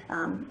far.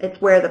 It's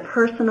where the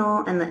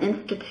personal and the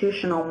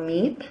institutional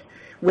meet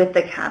with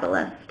the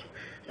catalyst.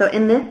 So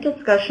in this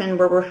discussion,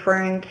 we're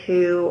referring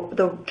to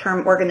the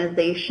term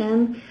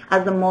organization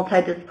as a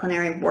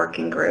multidisciplinary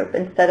working group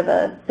instead of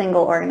a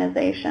single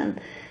organization,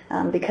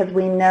 because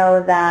we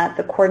know that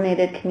the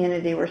coordinated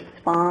community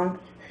response,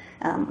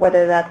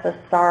 whether that's a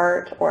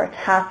SART or a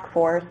task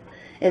force,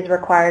 is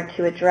required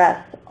to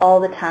address all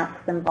the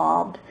tasks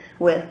involved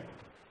with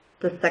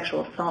the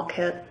sexual assault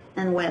kits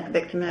and with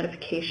victim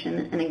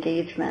notification and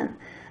engagement,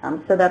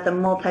 so that the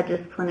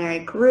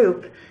multidisciplinary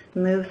group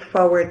moves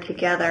forward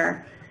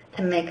together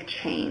to make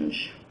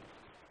change.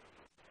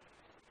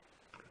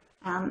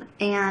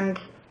 And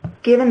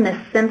given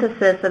the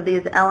synthesis of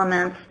these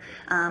elements,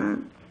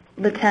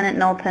 Lieutenant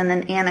Knowlton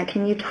and Anna,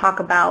 can you talk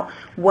about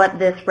what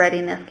this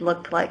readiness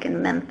looked like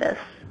in Memphis?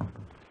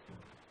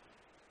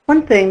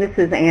 One thing, this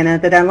is Anna,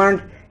 that I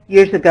learned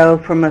years ago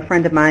from a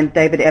friend of mine,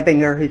 David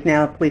Ebbinger, who's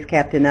now a police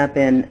captain up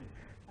in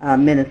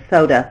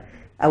Minnesota.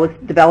 I was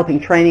developing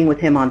training with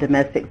him on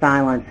domestic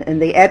violence,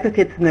 and the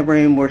advocates in the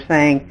room were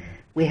saying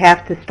we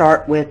have to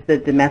start with the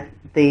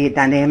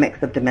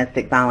dynamics of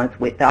domestic violence.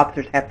 The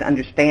officers have to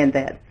understand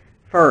that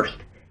first,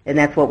 and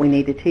that's what we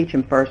need to teach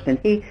them first. And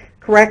he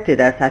corrected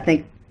us, I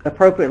think,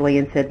 appropriately,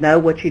 and said, no,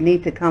 what you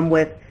need to come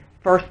with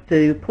first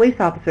to police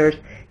officers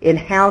in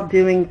how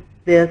doing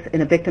this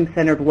in a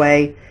victim-centered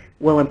way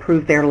will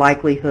improve their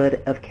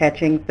likelihood of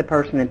catching the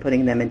person and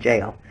putting them in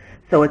jail.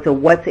 So it's a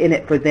what's in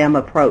it for them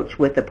approach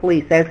with the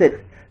police, as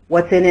it's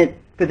what's in it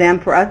for them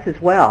for us as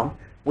well.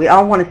 We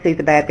all want to see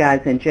the bad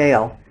guys in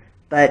jail,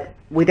 but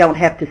we don't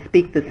have to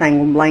speak the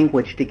same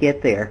language to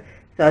get there.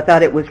 So I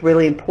thought it was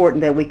really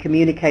important that we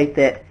communicate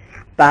that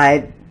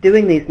by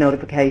doing these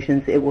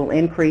notifications, it will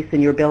increase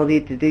in your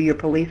ability to do your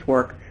police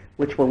work,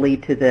 which will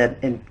lead to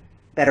the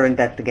better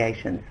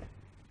investigations.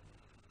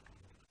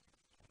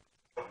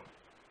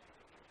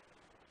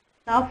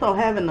 Also,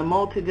 having a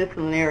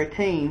multidisciplinary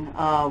team,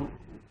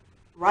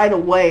 right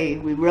away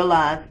we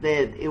realized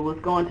that it was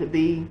going to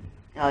be,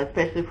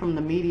 especially from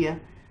the media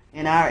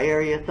in our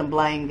area, some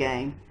blame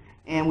game.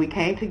 And we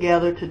came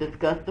together to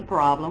discuss the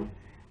problem,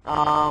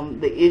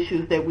 the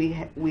issues that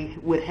we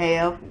would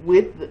have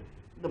with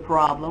the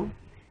problem.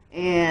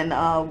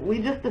 And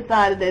we just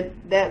decided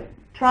that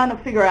trying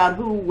to figure out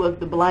who was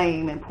to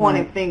blame and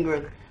pointing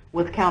fingers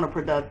was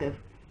counterproductive,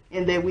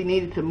 and that we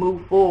needed to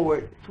move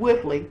forward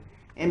swiftly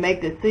and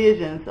make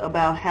decisions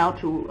about how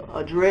to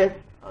address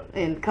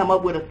and come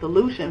up with a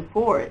solution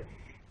for it.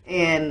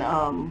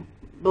 And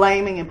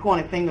blaming and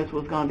pointing fingers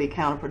was going to be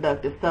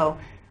counterproductive. So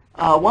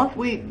once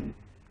we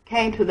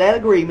came to that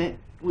agreement,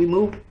 we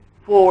moved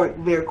forward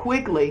very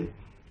quickly,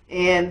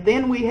 and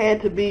then we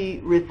had to be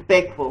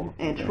respectful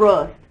and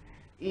trust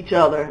each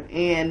other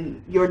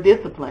and your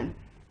discipline.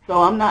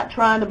 So I'm not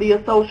trying to be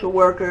a social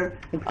worker,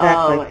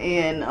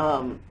 and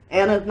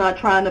Anna's not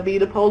trying to be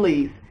the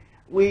police.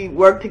 We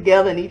work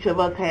together, and each of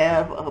us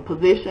have a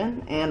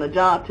position and a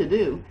job to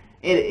do.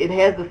 It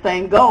has the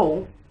same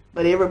goal,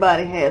 but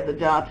everybody has a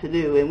job to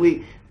do, and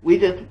we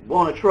just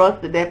want to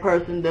trust that that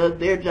person does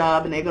their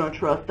job, and they're going to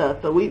trust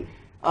us. So we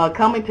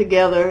coming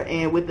together,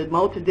 and with the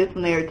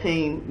multidisciplinary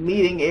team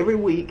meeting every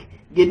week,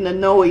 getting to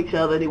know each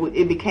other,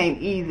 it became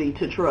easy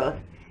to trust,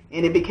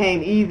 and it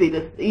became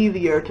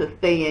easier to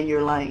stay in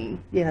your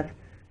lane. Yes.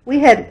 We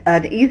had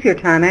an easier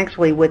time,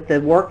 actually, with the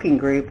working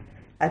group,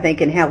 I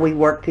think, and how we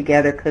worked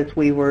together because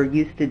we were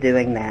used to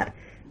doing that.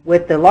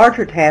 With the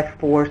larger task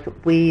force,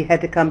 we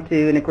had to come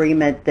to an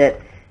agreement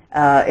that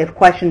if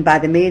questioned by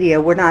the media,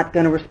 we're not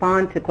going to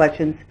respond to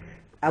questions.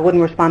 I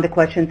wouldn't respond to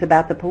questions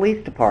about the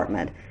police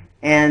department,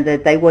 and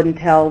that they wouldn't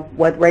tell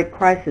what rape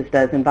crisis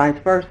does and vice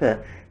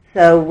versa.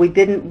 So we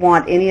didn't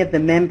want any of the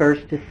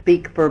members to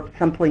speak for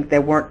something they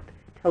weren't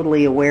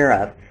totally aware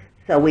of.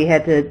 So we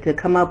had to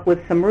come up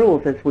with some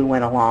rules as we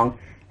went along,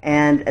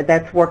 and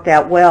that's worked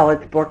out well.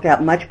 It's worked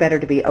out much better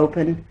to be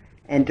open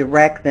and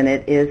direct than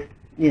it is,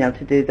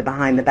 to do the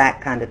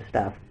behind-the-back kind of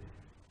stuff.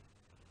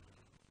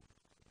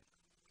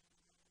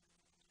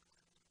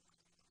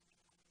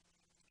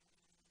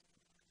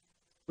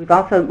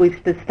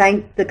 We've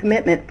sustained the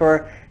commitment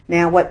for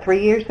now,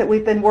 3 years that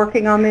we've been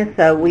working on this,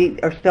 so we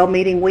are still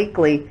meeting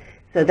weekly,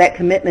 so that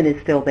commitment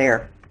is still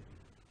there.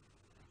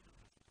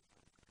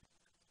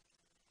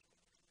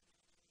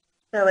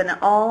 So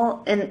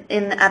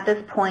at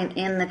this point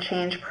in the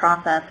change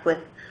process, with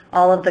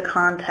all of the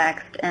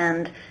context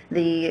and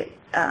the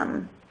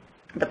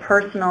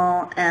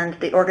personal and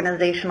the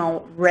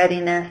organizational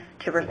readiness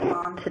to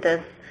respond to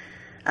this,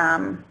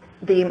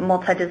 the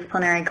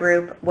multidisciplinary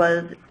group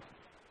was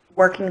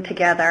working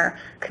together,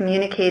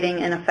 communicating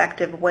in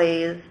effective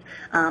ways,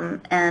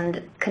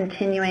 and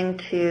continuing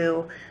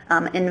to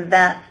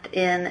invest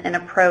in an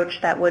approach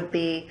that would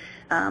be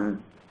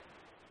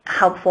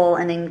helpful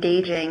and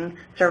engaging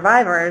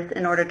survivors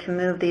in order to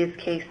move these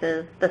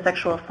cases, the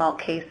sexual assault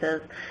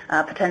cases,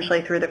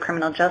 potentially through the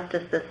criminal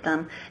justice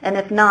system, and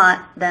if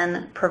not,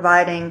 then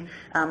providing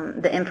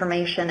the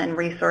information and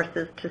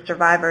resources to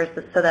survivors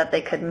so that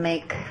they could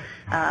make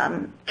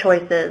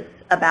choices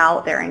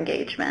about their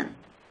engagement.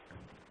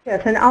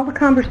 Yes, and all the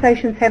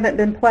conversations haven't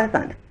been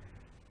pleasant.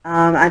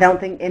 I don't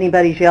think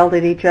anybody's yelled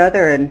at each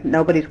other and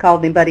nobody's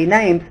called anybody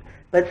names,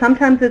 but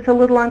sometimes it's a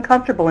little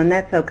uncomfortable, and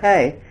that's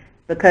okay,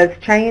 because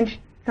change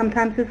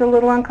sometimes is a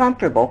little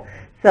uncomfortable.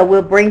 So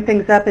we'll bring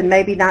things up and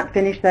maybe not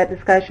finish that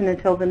discussion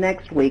until the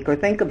next week, or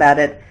think about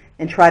it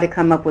and try to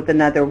come up with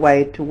another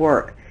way to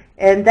work.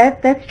 And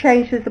that's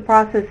changed as the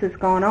process has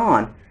gone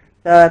on.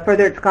 The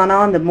further it's gone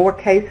on, the more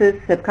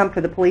cases have come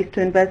for the police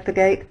to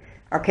investigate.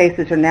 Our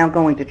cases are now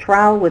going to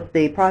trial with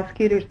the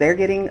prosecutors. They're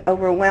getting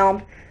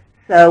overwhelmed.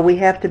 So we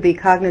have to be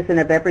cognizant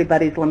of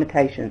everybody's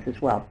limitations as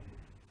well.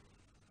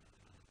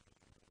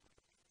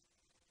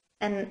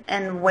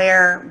 And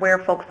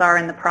where folks are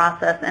in the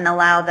process, and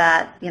allow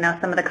that,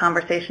 some of the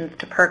conversations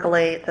to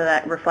percolate so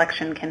that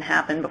reflection can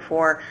happen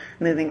before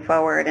moving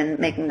forward and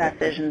making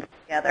decisions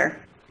together.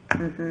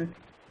 Mm-hmm.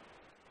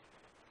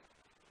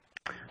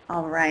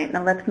 All right,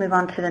 now let's move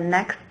on to the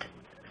next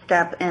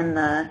step in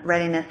the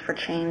Readiness for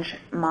Change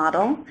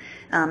model.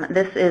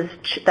 This is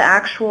the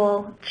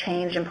actual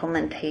change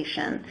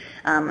implementation.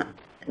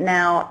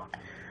 Now,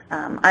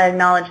 I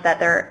acknowledge that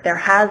there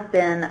has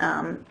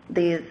been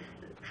these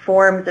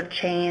forms of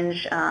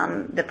change,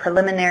 the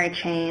preliminary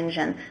change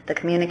and the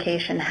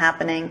communication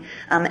happening,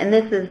 and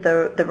this is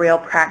the real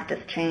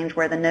practice change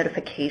where the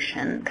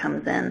notification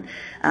comes in.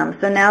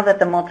 So now that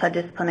the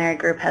multidisciplinary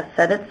group has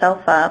set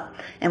itself up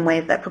in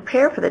ways that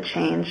prepare for the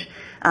change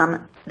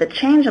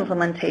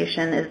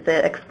implementation is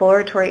the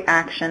exploratory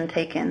action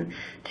taken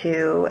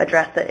to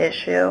address the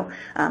issue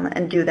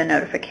and do the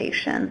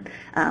notification.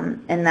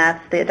 And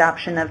that's the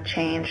adoption of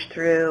change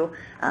through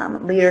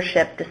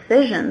leadership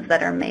decisions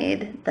that are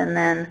made and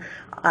then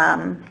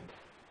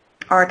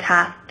are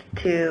tasked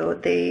to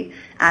the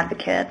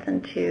advocates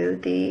and to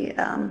the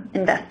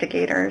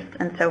investigators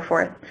and so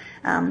forth,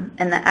 and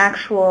the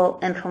actual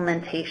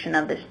implementation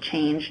of this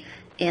change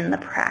in the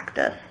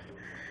practice.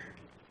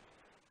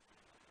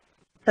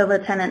 So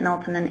Lieutenant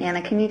Knowlton and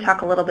Anna, can you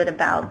talk a little bit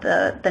about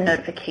the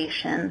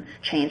notification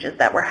changes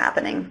that were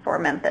happening for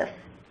Memphis?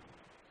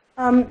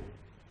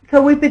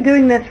 So we've been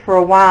doing this for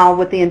a while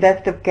with the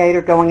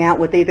investigator going out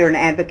with either an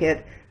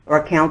advocate or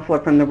a counselor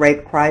from the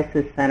Rape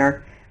Crisis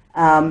Center.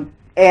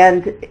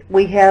 And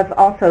we have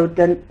also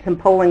done some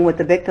polling with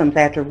the victims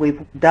after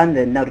we've done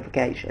the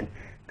notification,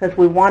 because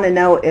we want to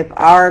know if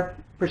our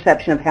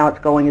perception of how it's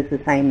going is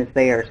the same as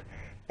theirs.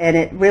 And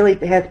it really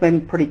has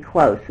been pretty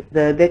close.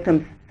 The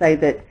victims say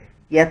that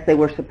yes, they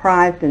were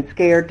surprised and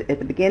scared at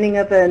the beginning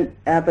of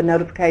a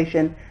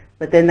notification,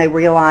 but then they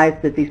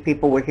realized that these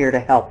people were here to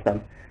help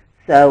them.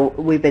 So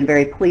we've been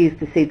very pleased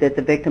to see that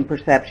the victim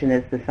perception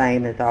is the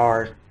same as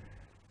ours.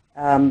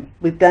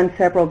 We've done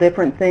several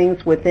different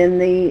things within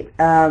the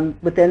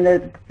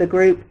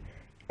group,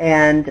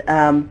 and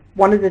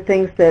one of the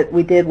things that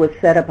we did was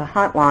set up a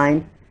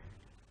hotline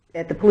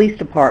at the police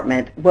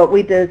department. What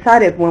we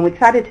decided, when we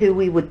decided who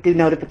we would do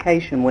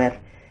notification with,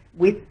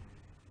 we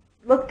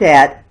looked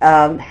at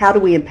how do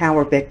we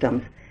empower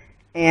victims,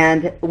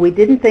 and we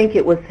didn't think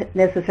it was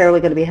necessarily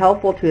going to be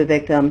helpful to a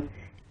victim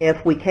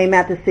if we came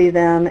out to see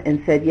them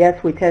and said,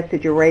 yes, we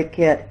tested your rape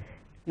kit,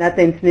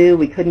 nothing's new,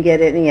 we couldn't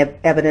get any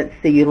evidence,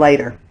 see you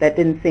later. That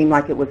didn't seem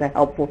like it was a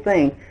helpful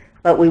thing,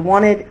 but we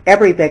wanted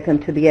every victim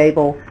to be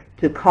able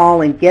to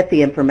call and get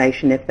the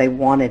information if they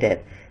wanted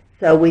it.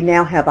 So we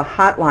now have a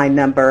hotline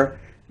number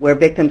where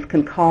victims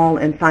can call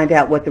and find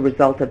out what the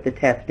result of the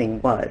testing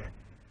was.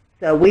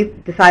 So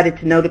we've decided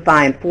to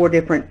notify in 4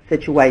 different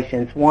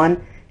situations.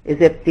 One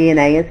is if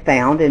DNA is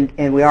found,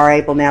 and we are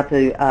able now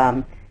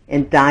to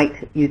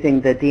indict using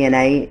the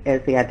DNA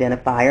as the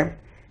identifier.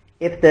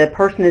 If the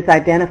person is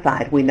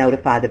identified, we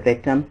notify the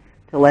victim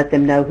to let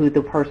them know who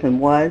the person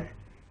was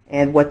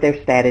and what their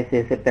status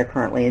is, if they're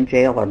currently in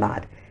jail or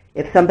not.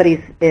 If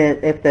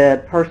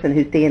the person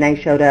whose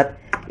DNA showed up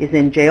is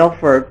in jail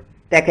for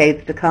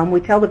decades to come, we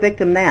tell the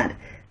victim that,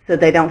 so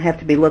they don't have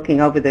to be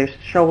looking over their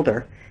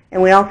shoulder.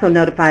 And we also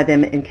notify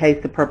them in case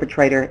if the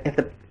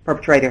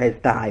perpetrator has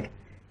died,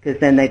 because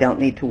then they don't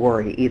need to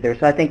worry either.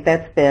 So I think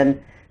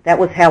that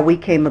was how we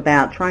came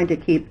about, trying to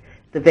keep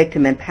the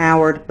victim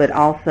empowered, but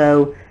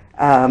also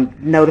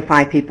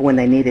notify people when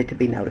they needed to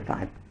be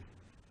notified.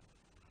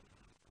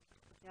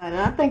 And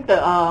I think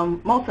the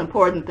most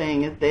important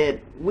thing is that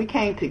we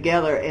came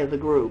together as a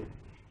group.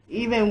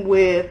 Even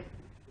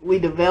we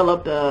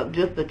developed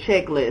just a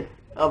checklist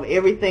of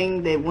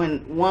everything that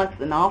once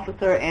an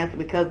officer answers,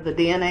 because the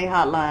DNA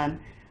hotline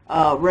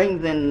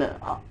rings in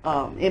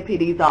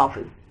MPD's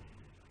office.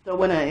 So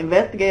when an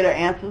investigator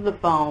answers the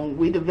phone,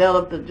 we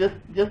developed just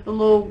a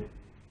little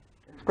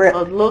script.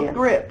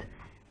 Script.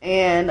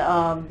 And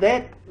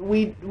that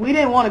we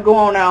didn't want to go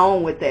on our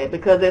own with that,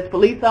 because as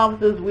police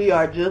officers we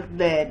are just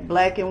that,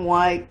 black and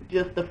white,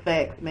 just the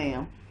facts,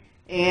 ma'am.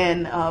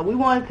 And we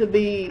wanted to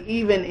be,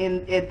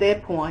 even at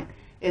that point,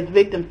 as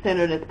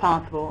victim-centered as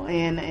possible,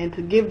 and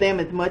to give them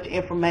as much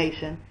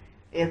information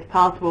as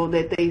possible,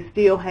 that they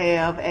still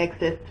have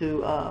access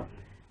to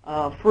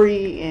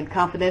free and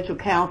confidential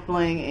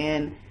counseling,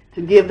 and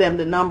to give them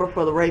the number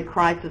for the Rape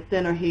Crisis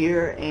Center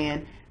here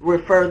and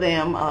refer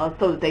them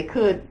so that they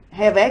could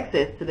have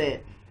access to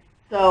that.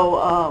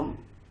 So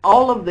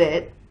all of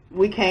that,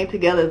 we came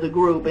together as a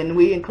group, and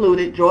we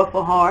included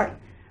Joyful Heart.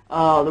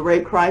 The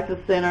Rape Crisis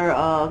Center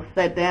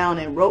sat down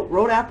and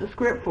wrote out the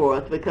script for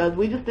us, because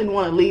we just didn't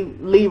want to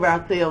leave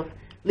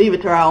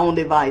it to our own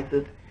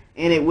devices,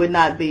 and it would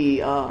not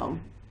be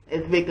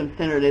as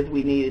victim-centered as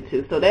we needed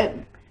to. So that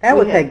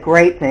was a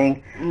great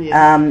thing.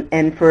 Yeah.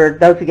 And for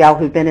those of y'all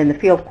who've been in the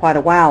field quite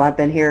a while, I've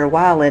been here a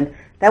while, and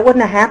that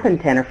wouldn't have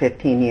happened 10 or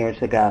 15 years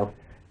ago.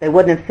 They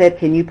wouldn't have said,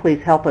 can you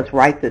please help us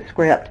write the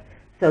script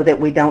so that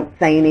we don't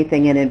say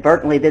anything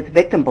inadvertently that's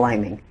victim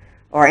blaming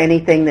or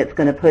anything that's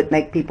going to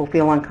make people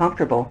feel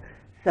uncomfortable.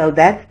 So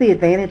that's the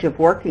advantage of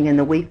working in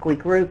the weekly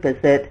group, is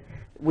that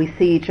we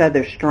see each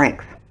other's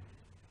strengths.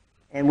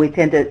 And we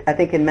tend to, I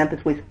think in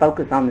Memphis, we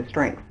focus on the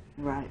strengths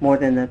more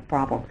than the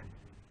problems.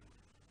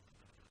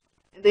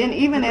 And then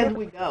even as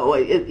we go,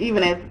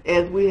 even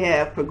as we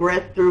have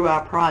progressed through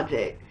our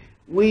project,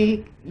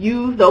 we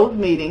use those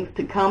meetings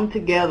to come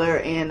together,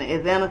 and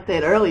as Anna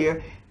said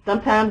earlier,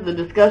 sometimes the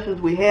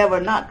discussions we have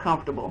are not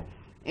comfortable.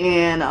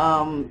 And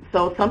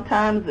so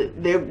sometimes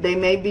they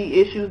may be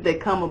issues that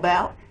come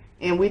about,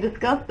 and we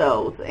discuss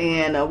those.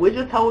 And we're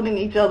just holding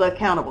each other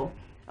accountable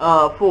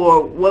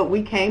for what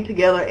we came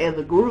together as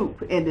a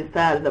group and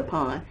decided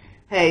upon.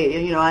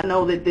 Hey, I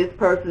know that this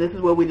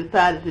is what we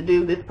decided to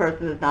do, this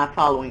person is not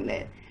following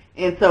that.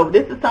 And so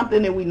this is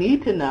something that we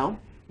need to know,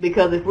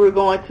 because if we're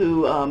going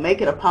to make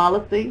it a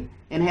policy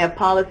and have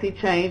policy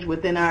change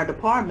within our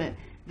department,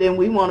 then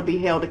we want to be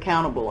held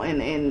accountable,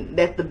 and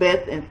that's the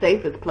best and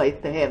safest place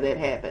to have that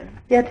happen.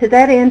 Yeah, to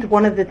that end,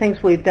 one of the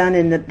things we've done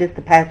in just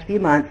the past few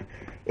months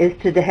is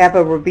to have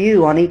a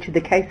review on each of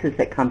the cases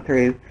that come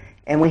through,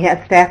 and we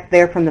have staff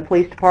there from the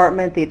police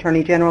department, the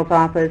Attorney General's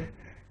office,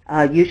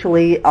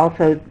 usually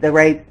also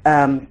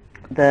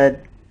the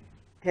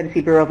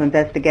Tennessee Bureau of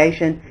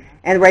Investigation,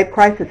 and the Rape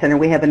Crisis Center.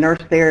 We have a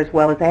nurse there as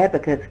well as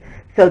advocates,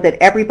 so that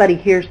everybody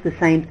hears the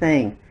same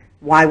thing.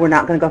 Why we're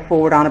not going to go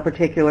forward on a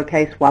particular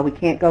case, why we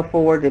can't go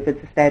forward if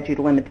it's a statute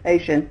of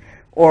limitation,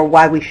 or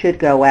why we should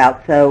go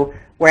out. So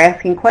we're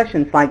asking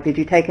questions like, did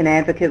you take an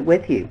advocate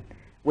with you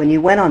when you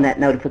went on that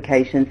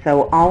notification?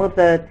 So all of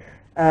the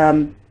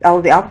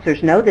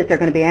officers know that they're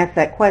going to be asked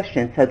that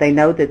question, so they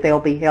know that they'll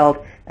be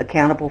held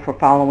accountable for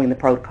following the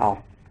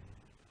protocol.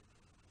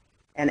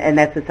 And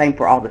that's the same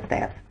for all the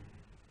staff.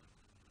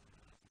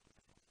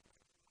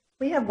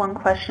 We have one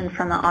question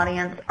from the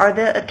audience. Are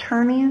the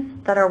attorneys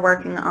that are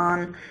working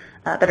on,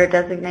 that are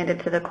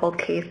designated to the cold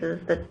cases,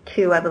 the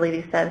 2 I believe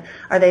you said,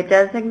 are they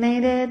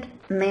designated,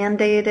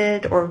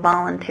 mandated, or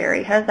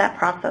voluntary? How does that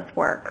process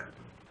work?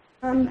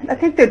 I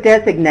think they're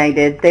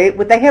designated.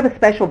 They have a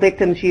special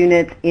victims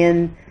unit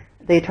in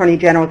the Attorney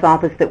General's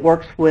office that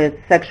works with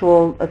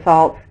sexual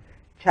assaults,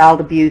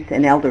 child abuse,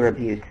 and elder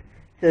abuse.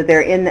 So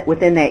they're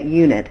within that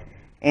unit.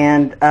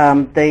 And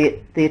the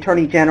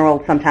Attorney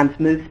General sometimes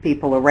moves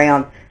people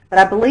around. But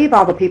I believe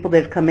all the people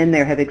that have come in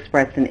there have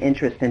expressed an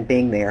interest in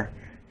being there.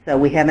 So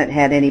we haven't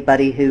had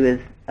anybody who is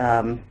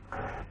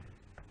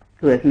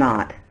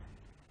not.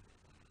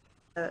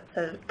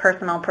 So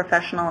personal,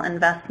 professional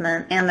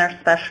investment, and they're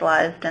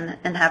specialized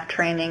and have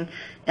training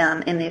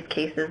in these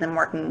cases and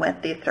working with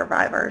these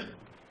survivors.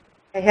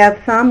 They have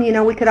some,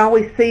 we could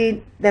always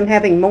see them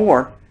having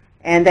more.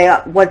 And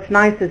what's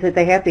nice is that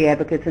they have the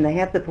advocates and they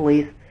have the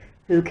police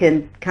who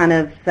can kind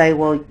of say,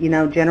 well,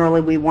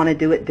 generally we want to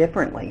do it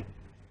differently.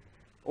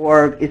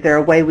 Or is there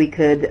a way we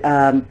could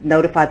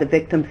notify the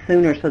victim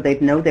sooner so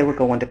they'd know they were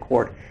going to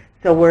court?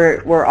 So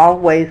we're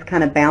always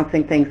kind of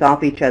bouncing things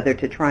off each other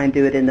to try and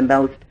do it in the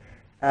most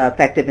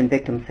effective and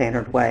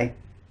victim-centered way.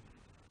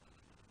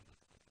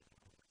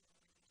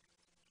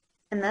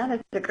 And that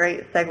is a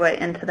great segue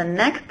into the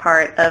next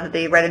part of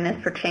the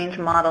Readiness for Change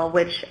model,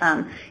 which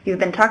you've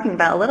been talking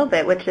about a little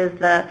bit, which is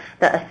the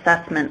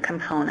assessment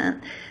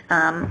component.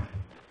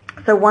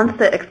 So once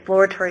the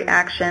exploratory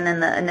action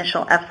and the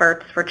initial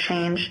efforts for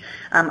change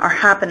are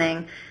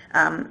happening,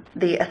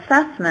 the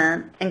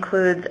assessment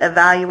includes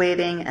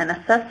evaluating and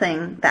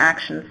assessing the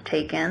actions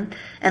taken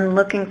and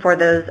looking for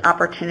those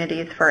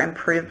opportunities for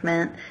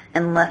improvement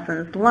and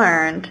lessons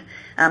learned,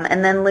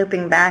 and then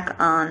looping back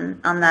on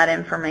that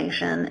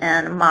information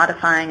and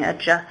modifying,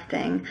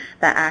 adjusting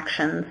the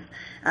actions.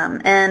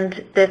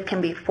 And this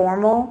can be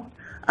formal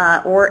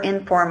or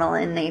informal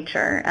in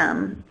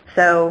nature.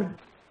 So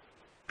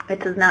it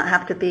does not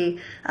have to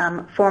be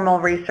formal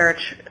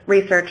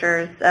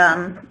researchers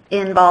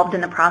involved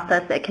in the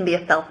process. It can be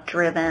a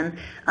self-driven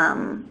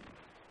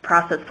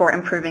process for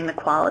improving the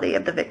quality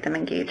of the victim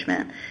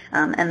engagement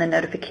and the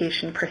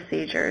notification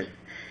procedures.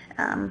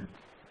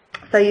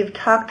 So you've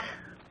talked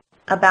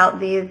about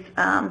these,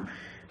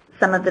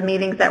 some of the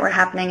meetings that were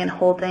happening and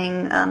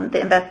holding the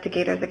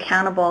investigators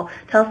accountable.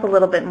 Tell us a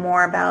little bit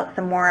more about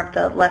some more of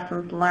the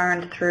lessons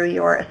learned through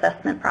your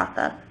assessment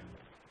process.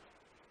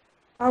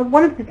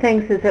 One of the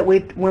things is that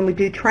when we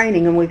do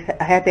training, and we've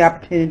had the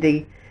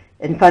opportunity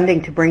and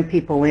funding to bring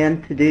people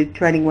in to do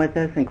training with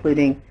us,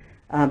 including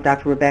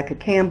Dr. Rebecca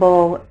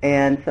Campbell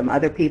and some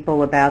other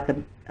people about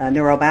the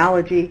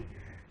neurobiology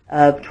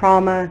of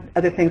trauma,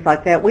 other things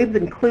like that. We've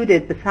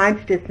included,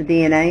 besides just the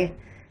DNA,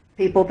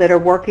 people that are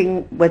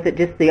working with it,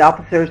 just the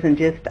officers and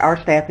just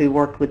our staff who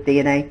worked with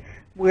DNA.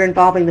 We're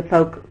involving the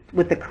folk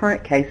with the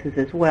current cases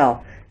as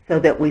well, so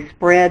that we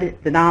spread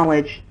the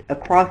knowledge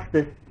across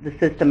the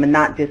system and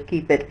not just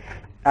keep it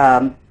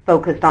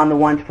focused on the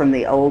ones from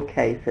the old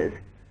cases.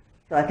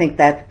 So I think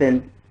that's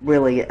been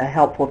really a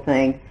helpful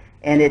thing,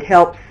 and it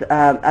helps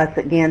us,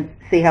 again,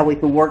 see how we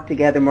can work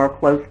together more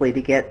closely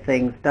to get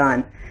things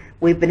done.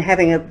 We've been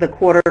having the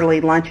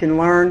quarterly lunch and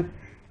learn,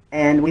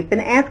 and we've been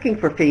asking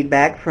for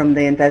feedback from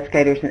the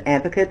investigators and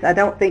advocates. I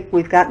don't think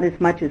we've gotten as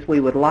much as we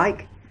would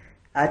like.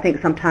 I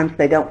think sometimes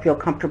they don't feel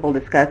comfortable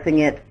discussing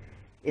it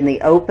in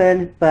the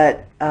open,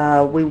 but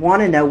we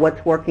want to know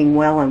what's working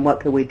well and what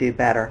could we do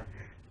better,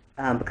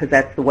 because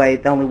that's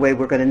the only way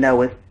we're going to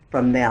know is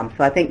from them.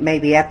 So I think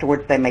maybe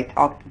afterwards they may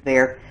talk to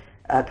their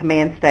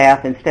command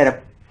staff instead of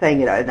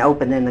saying it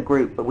open in the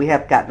group. But we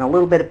have gotten a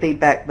little bit of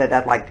feedback, but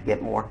I'd like to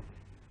get more.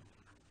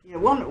 Yeah,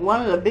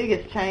 one of the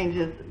biggest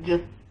changes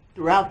just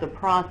throughout the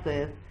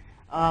process,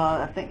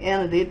 I think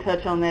Anna did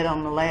touch on that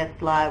on the last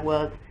slide,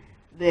 was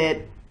that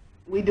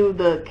we do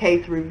the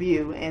case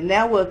review, and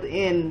that was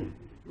in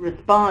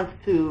response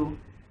to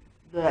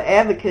the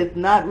advocates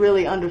not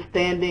really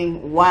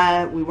understanding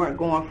why we weren't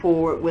going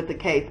forward with the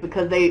case,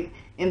 because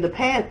in the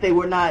past they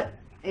were not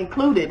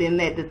included in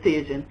that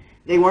decision.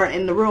 They weren't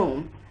in the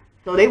room.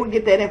 So they would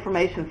get that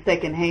information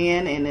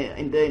secondhand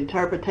and the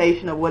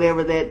interpretation of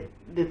whatever that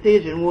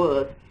decision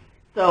was.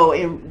 So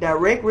in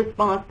direct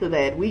response to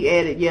that, we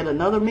added yet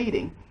another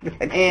meeting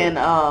and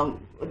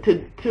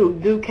to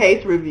do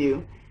case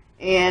review.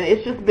 And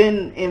it's just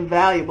been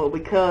invaluable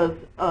because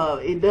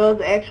it does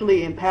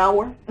actually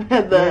empower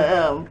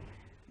the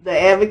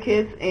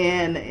advocates,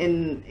 and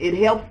it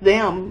helps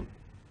them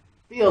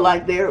feel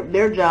like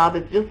their job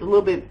is just a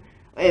little bit,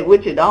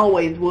 which it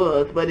always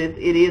was, but it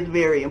is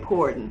very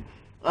important.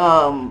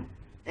 And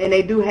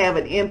they do have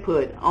an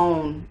input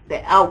on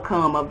the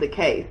outcome of the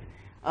case,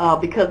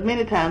 because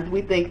many times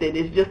we think that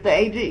it's just the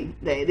AG,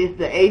 that it's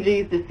the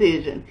AG's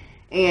decision,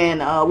 and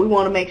we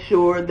want to make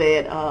sure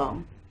that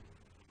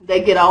they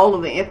get all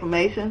of the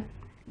information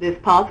that's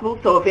possible.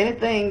 So if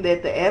anything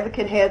that the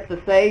advocate has to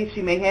say,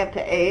 she may have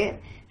to add,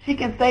 she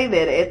can say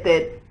that at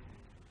that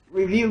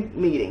review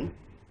meeting.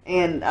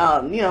 And,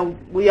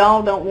 we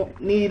all don't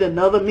need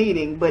another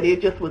meeting, but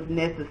it just was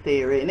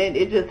necessary. And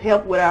it just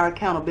helped with our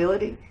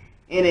accountability,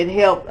 and it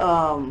helped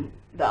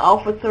the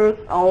officers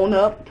own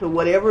up to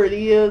whatever it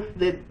is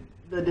that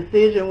the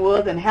decision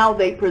was and how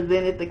they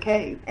presented the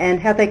case. And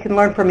how they can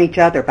learn from each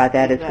other by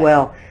that Exactly. as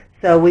well.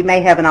 So we may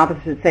have an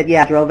officer that said,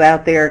 yeah, I drove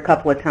out there a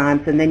couple of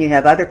times, and then you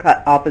have other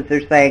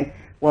officers saying,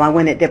 well, I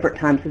went at different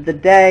times of the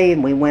day,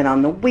 and we went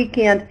on the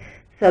weekend.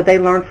 So they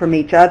learn from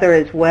each other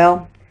as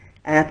well,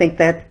 and I think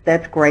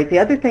that's great. The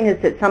other thing is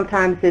that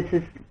sometimes it's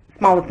as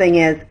small a thing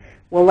as,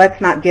 well,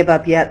 let's not give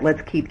up yet.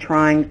 Let's keep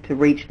trying to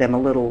reach them a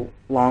little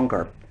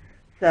longer.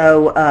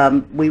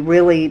 So we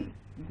really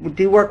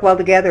do work well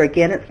together.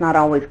 Again, it's not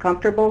always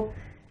comfortable.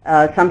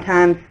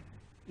 Sometimes,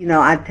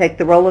 I take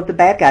the role of the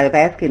bad guy of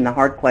asking the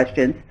hard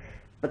questions,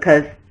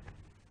 because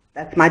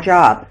that's my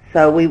job.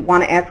 So we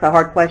want to ask the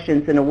hard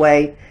questions in a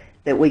way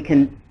that we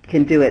can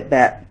do it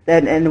better,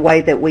 in a way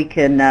that we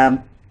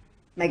can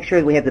make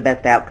sure we have the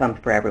best outcomes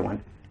for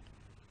everyone.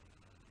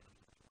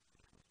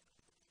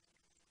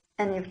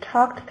 And you've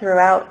talked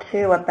throughout,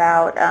 too,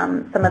 about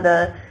some of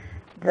the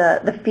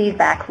the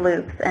feedback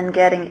loops and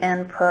getting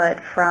input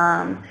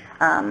from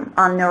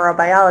on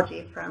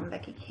neurobiology from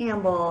Becky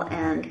Campbell,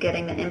 and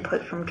getting the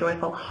input from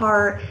Joyful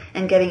Heart,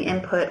 and getting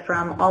input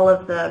from all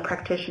of the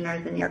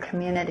practitioners in your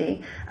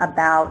community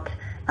about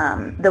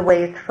the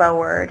ways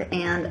forward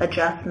and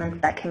adjustments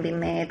that can be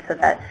made so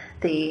that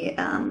the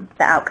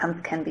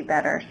outcomes can be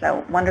better.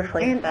 So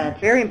wonderfully and said.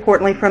 Very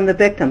importantly from the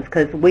victims,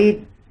 because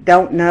we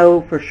don't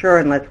know for sure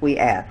unless we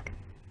ask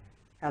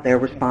how they're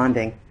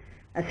responding.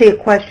 I see a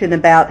question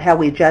about how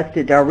we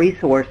adjusted our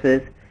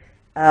resources.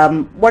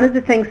 One of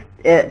the things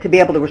to be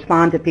able to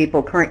respond to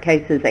people, current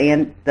cases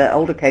and the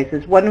older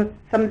cases,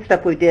 some of the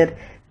stuff we did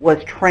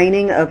was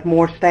training of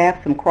more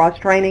staff, some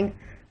cross-training,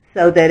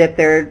 so that if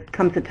there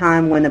comes a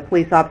time when a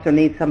police officer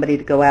needs somebody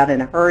to go out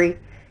in a hurry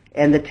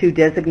and the two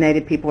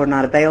designated people are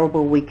not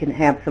available, we can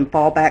have some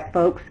fallback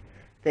folks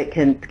that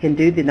can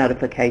do the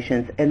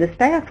notifications. And the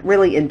staff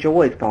really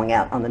enjoys going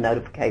out on the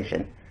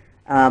notification.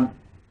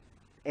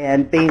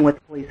 And being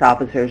with police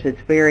officers,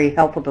 it's very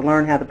helpful to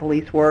learn how the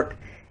police work.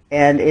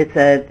 And it's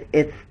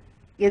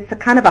a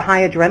kind of a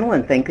high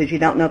adrenaline thing, because you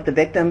don't know if the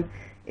victim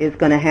is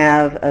going to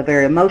have a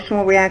very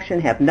emotional reaction,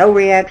 have no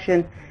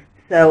reaction.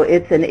 So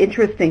it's an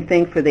interesting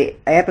thing for the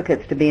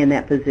advocates to be in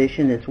that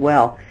position as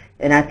well.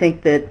 And I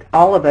think that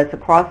all of us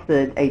across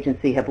the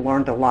agency have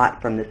learned a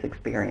lot from this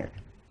experience.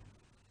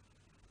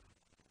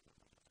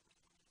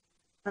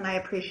 And I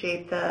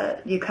appreciate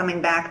you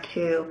coming back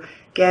to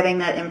getting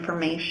that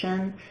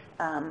information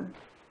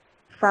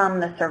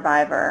from the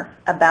survivor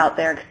about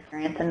their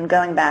experience, and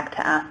going back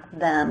to ask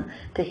them,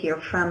 to hear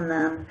from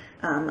them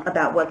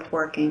about what's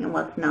working and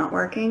what's not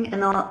working,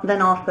 and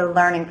then also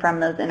learning from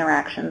those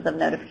interactions of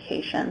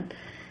notification.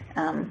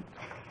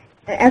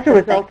 As a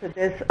result of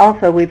this,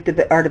 also we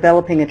are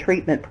developing a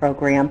treatment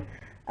program.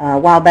 A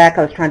while back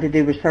I was trying to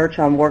do research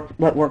on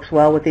what works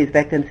well with these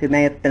victims who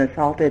may have been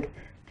assaulted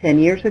 10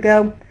 years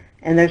ago,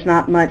 and there's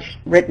not much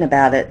written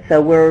about it. So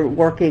we're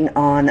working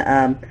on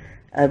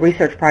a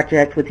research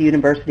project with the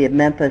University of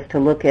Memphis to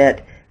look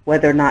at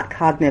whether or not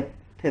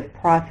cognitive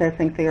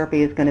processing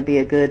therapy is going to be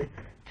a good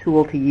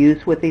tool to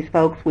use with these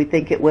folks. We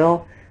think it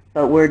will,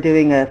 but we're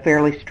doing a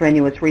fairly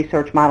strenuous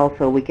research model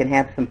so we can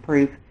have some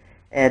proof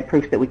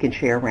that we can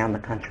share around the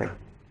country.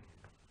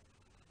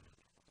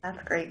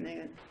 That's great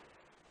news.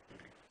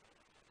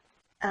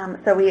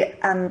 So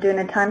I'm doing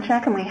a time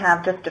check, and we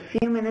have just a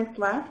few minutes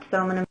left, so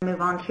I'm going to move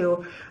on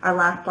to our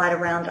last slide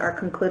around our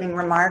concluding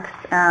remarks.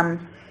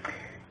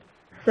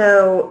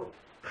 So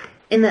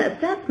in the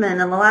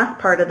assessment, in the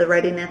last part of the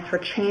readiness for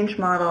change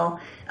model,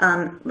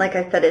 like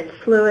I said, it's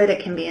fluid.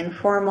 It can be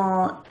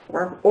informal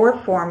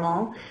or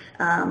formal,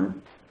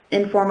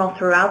 informal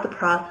throughout the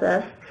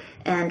process.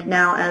 And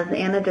now, as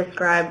Anna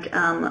described,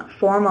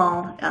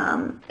 formal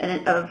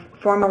of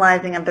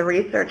formalizing of the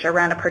research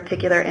around a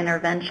particular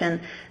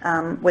intervention,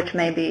 which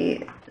may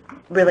be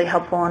really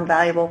helpful and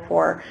valuable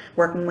for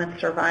working with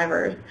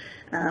survivors.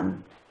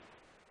 And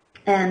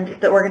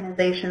the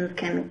organizations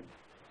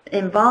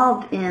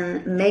involved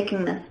in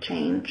making this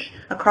change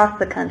across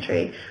the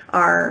country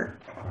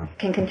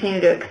can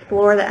continue to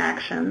explore the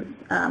actions,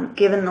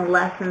 given the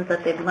lessons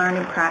that they've learned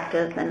in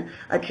practice, and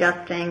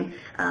adjusting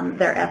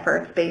their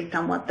efforts based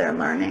on what they're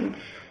learning.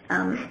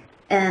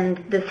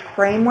 And this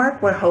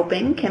framework, we're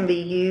hoping, can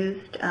be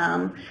used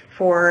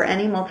for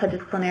any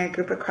multidisciplinary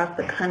group across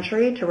the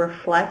country to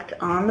reflect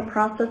on the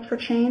process for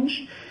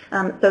change.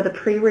 So the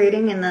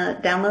pre-reading in the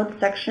download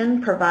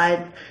section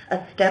provides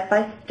a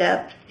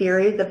step-by-step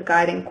series of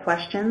guiding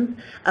questions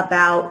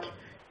about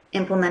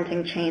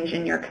implementing change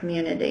in your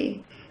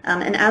community.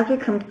 And as we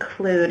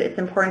conclude, it's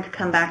important to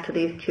come back to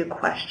these two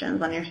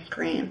questions on your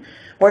screen.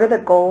 What are the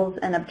goals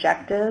and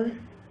objectives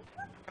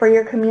for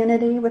your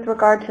community with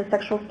regard to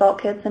sexual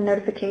assault kits and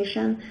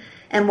notification?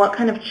 And what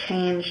kind of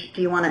change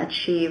do you want to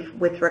achieve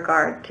with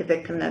regard to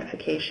victim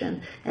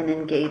notification and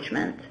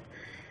engagement?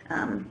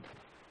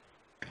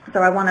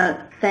 So I want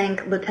to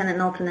thank Lieutenant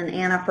Knowlton and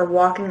Anna for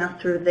walking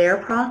us through their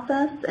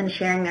process and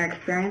sharing their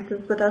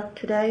experiences with us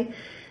today,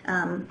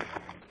 and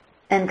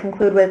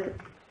conclude with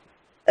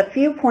a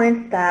few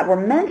points that were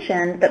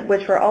mentioned, but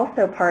which were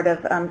also part of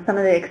some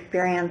of the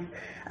experience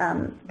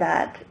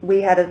that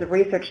we had as a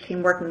research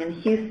team working in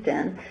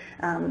Houston,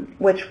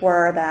 which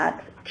were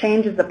that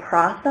change is a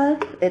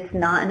process, it's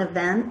not an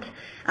event.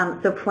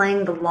 So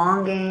playing the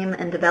long game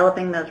and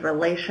developing those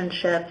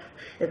relationships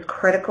is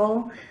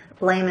critical.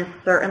 Blame is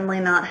certainly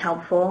not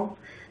helpful.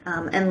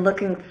 And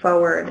looking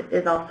forward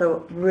is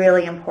also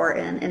really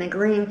important, and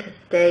agreeing to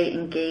stay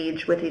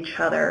engaged with each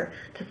other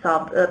to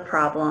solve the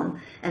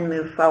problem and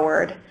move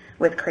forward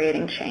with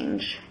creating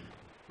change.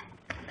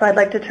 So I'd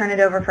like to turn it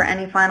over for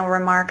any final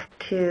remarks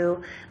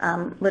to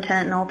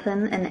Lieutenant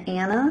Knowlton and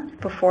Anna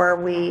before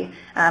we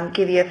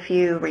give you a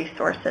few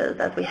resources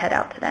as we head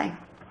out today.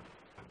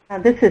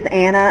 This is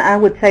Anna. I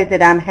would say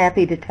that I'm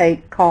happy to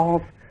take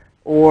calls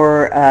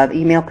or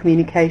email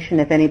communication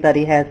if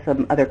anybody has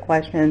some other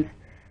questions.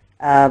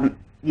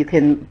 You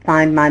can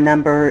find my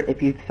number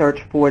if you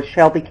search for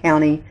Shelby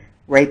County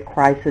Rape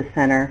Crisis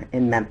Center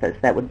in Memphis.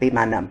 That would be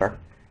my number.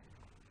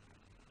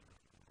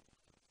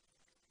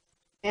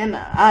 And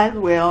I as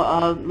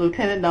well,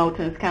 Lieutenant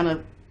Knowlton is kind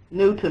of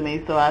new to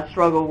me, so I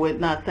struggle with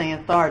not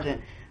saying sergeant.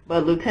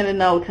 But Lieutenant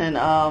Knowlton,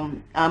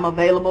 I'm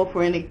available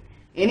for any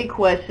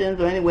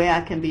questions or any way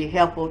I can be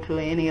helpful to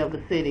any of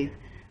the cities.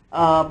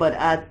 But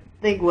I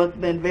think what's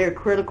been very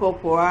critical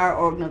for our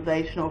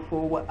organization or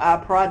for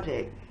our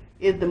project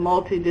is the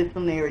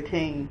multidisciplinary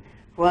team.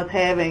 For us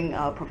having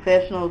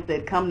professionals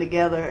that come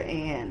together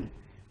and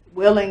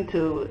willing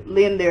to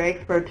lend their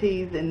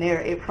expertise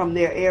from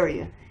their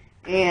area.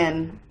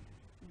 And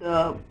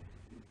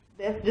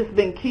that's just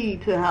been key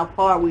to how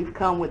far we've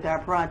come with our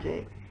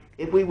project.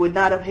 If we would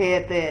not have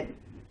had that,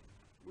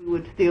 we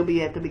would still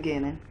be at the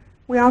beginning.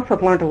 We also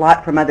have learned a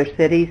lot from other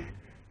cities,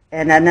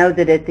 and I know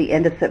that at the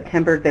end of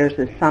September there's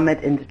a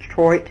summit in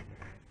Detroit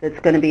that's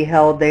going to be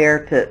held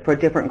there for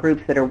different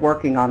groups that are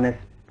working on this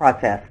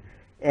process.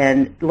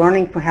 And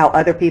learning from how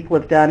other people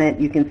have done it,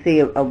 you can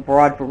see a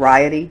broad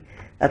variety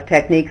of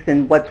techniques,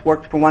 and what's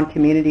worked for one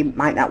community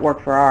might not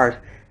work for ours.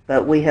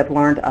 But we have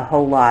learned a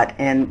whole lot,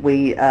 and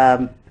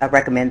I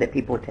recommend that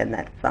people attend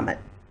that summit.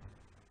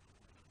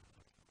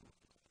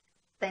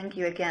 Thank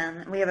you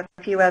again. We have a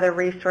few other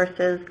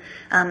resources.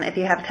 If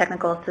you have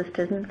technical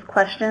assistance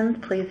questions,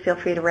 please feel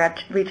free to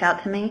reach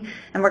out to me.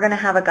 And we're going to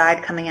have a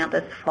guide coming out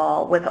this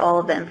fall with all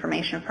of the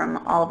information from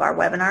all of our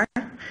webinars,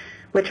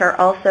 which are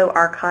also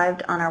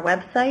archived on our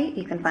website.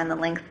 You can find the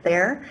links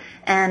there.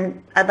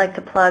 And I'd like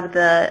to plug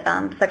the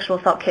Sexual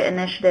Assault Kit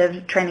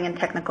Initiative Training and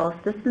Technical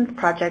Assistance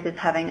Project is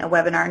having a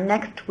webinar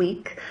next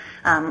week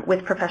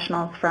with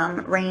professionals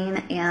from RAINN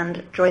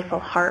and Joyful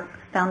Heart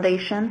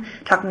Foundation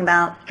talking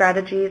about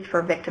strategies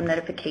for victim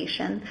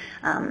notification.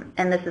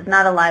 And this is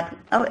not a live,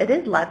 it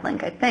is live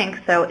link, I think.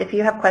 So if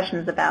you have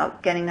questions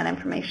about getting that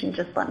information,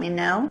 just let me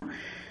know.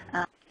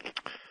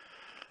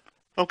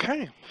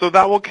 Okay, so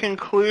that will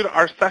conclude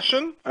our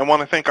session. I want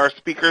to thank our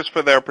speakers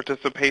for their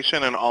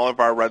participation and all of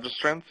our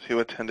registrants who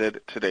attended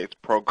today's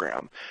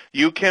program.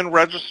 You can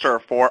register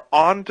for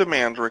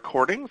on-demand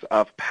recordings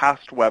of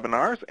past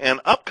webinars and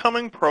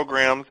upcoming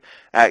programs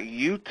at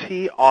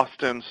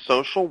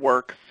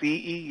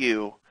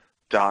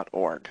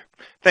UTAustinSocialWorkCEU.org.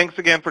 Thanks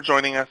again for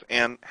joining us,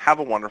 and have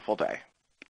a wonderful day.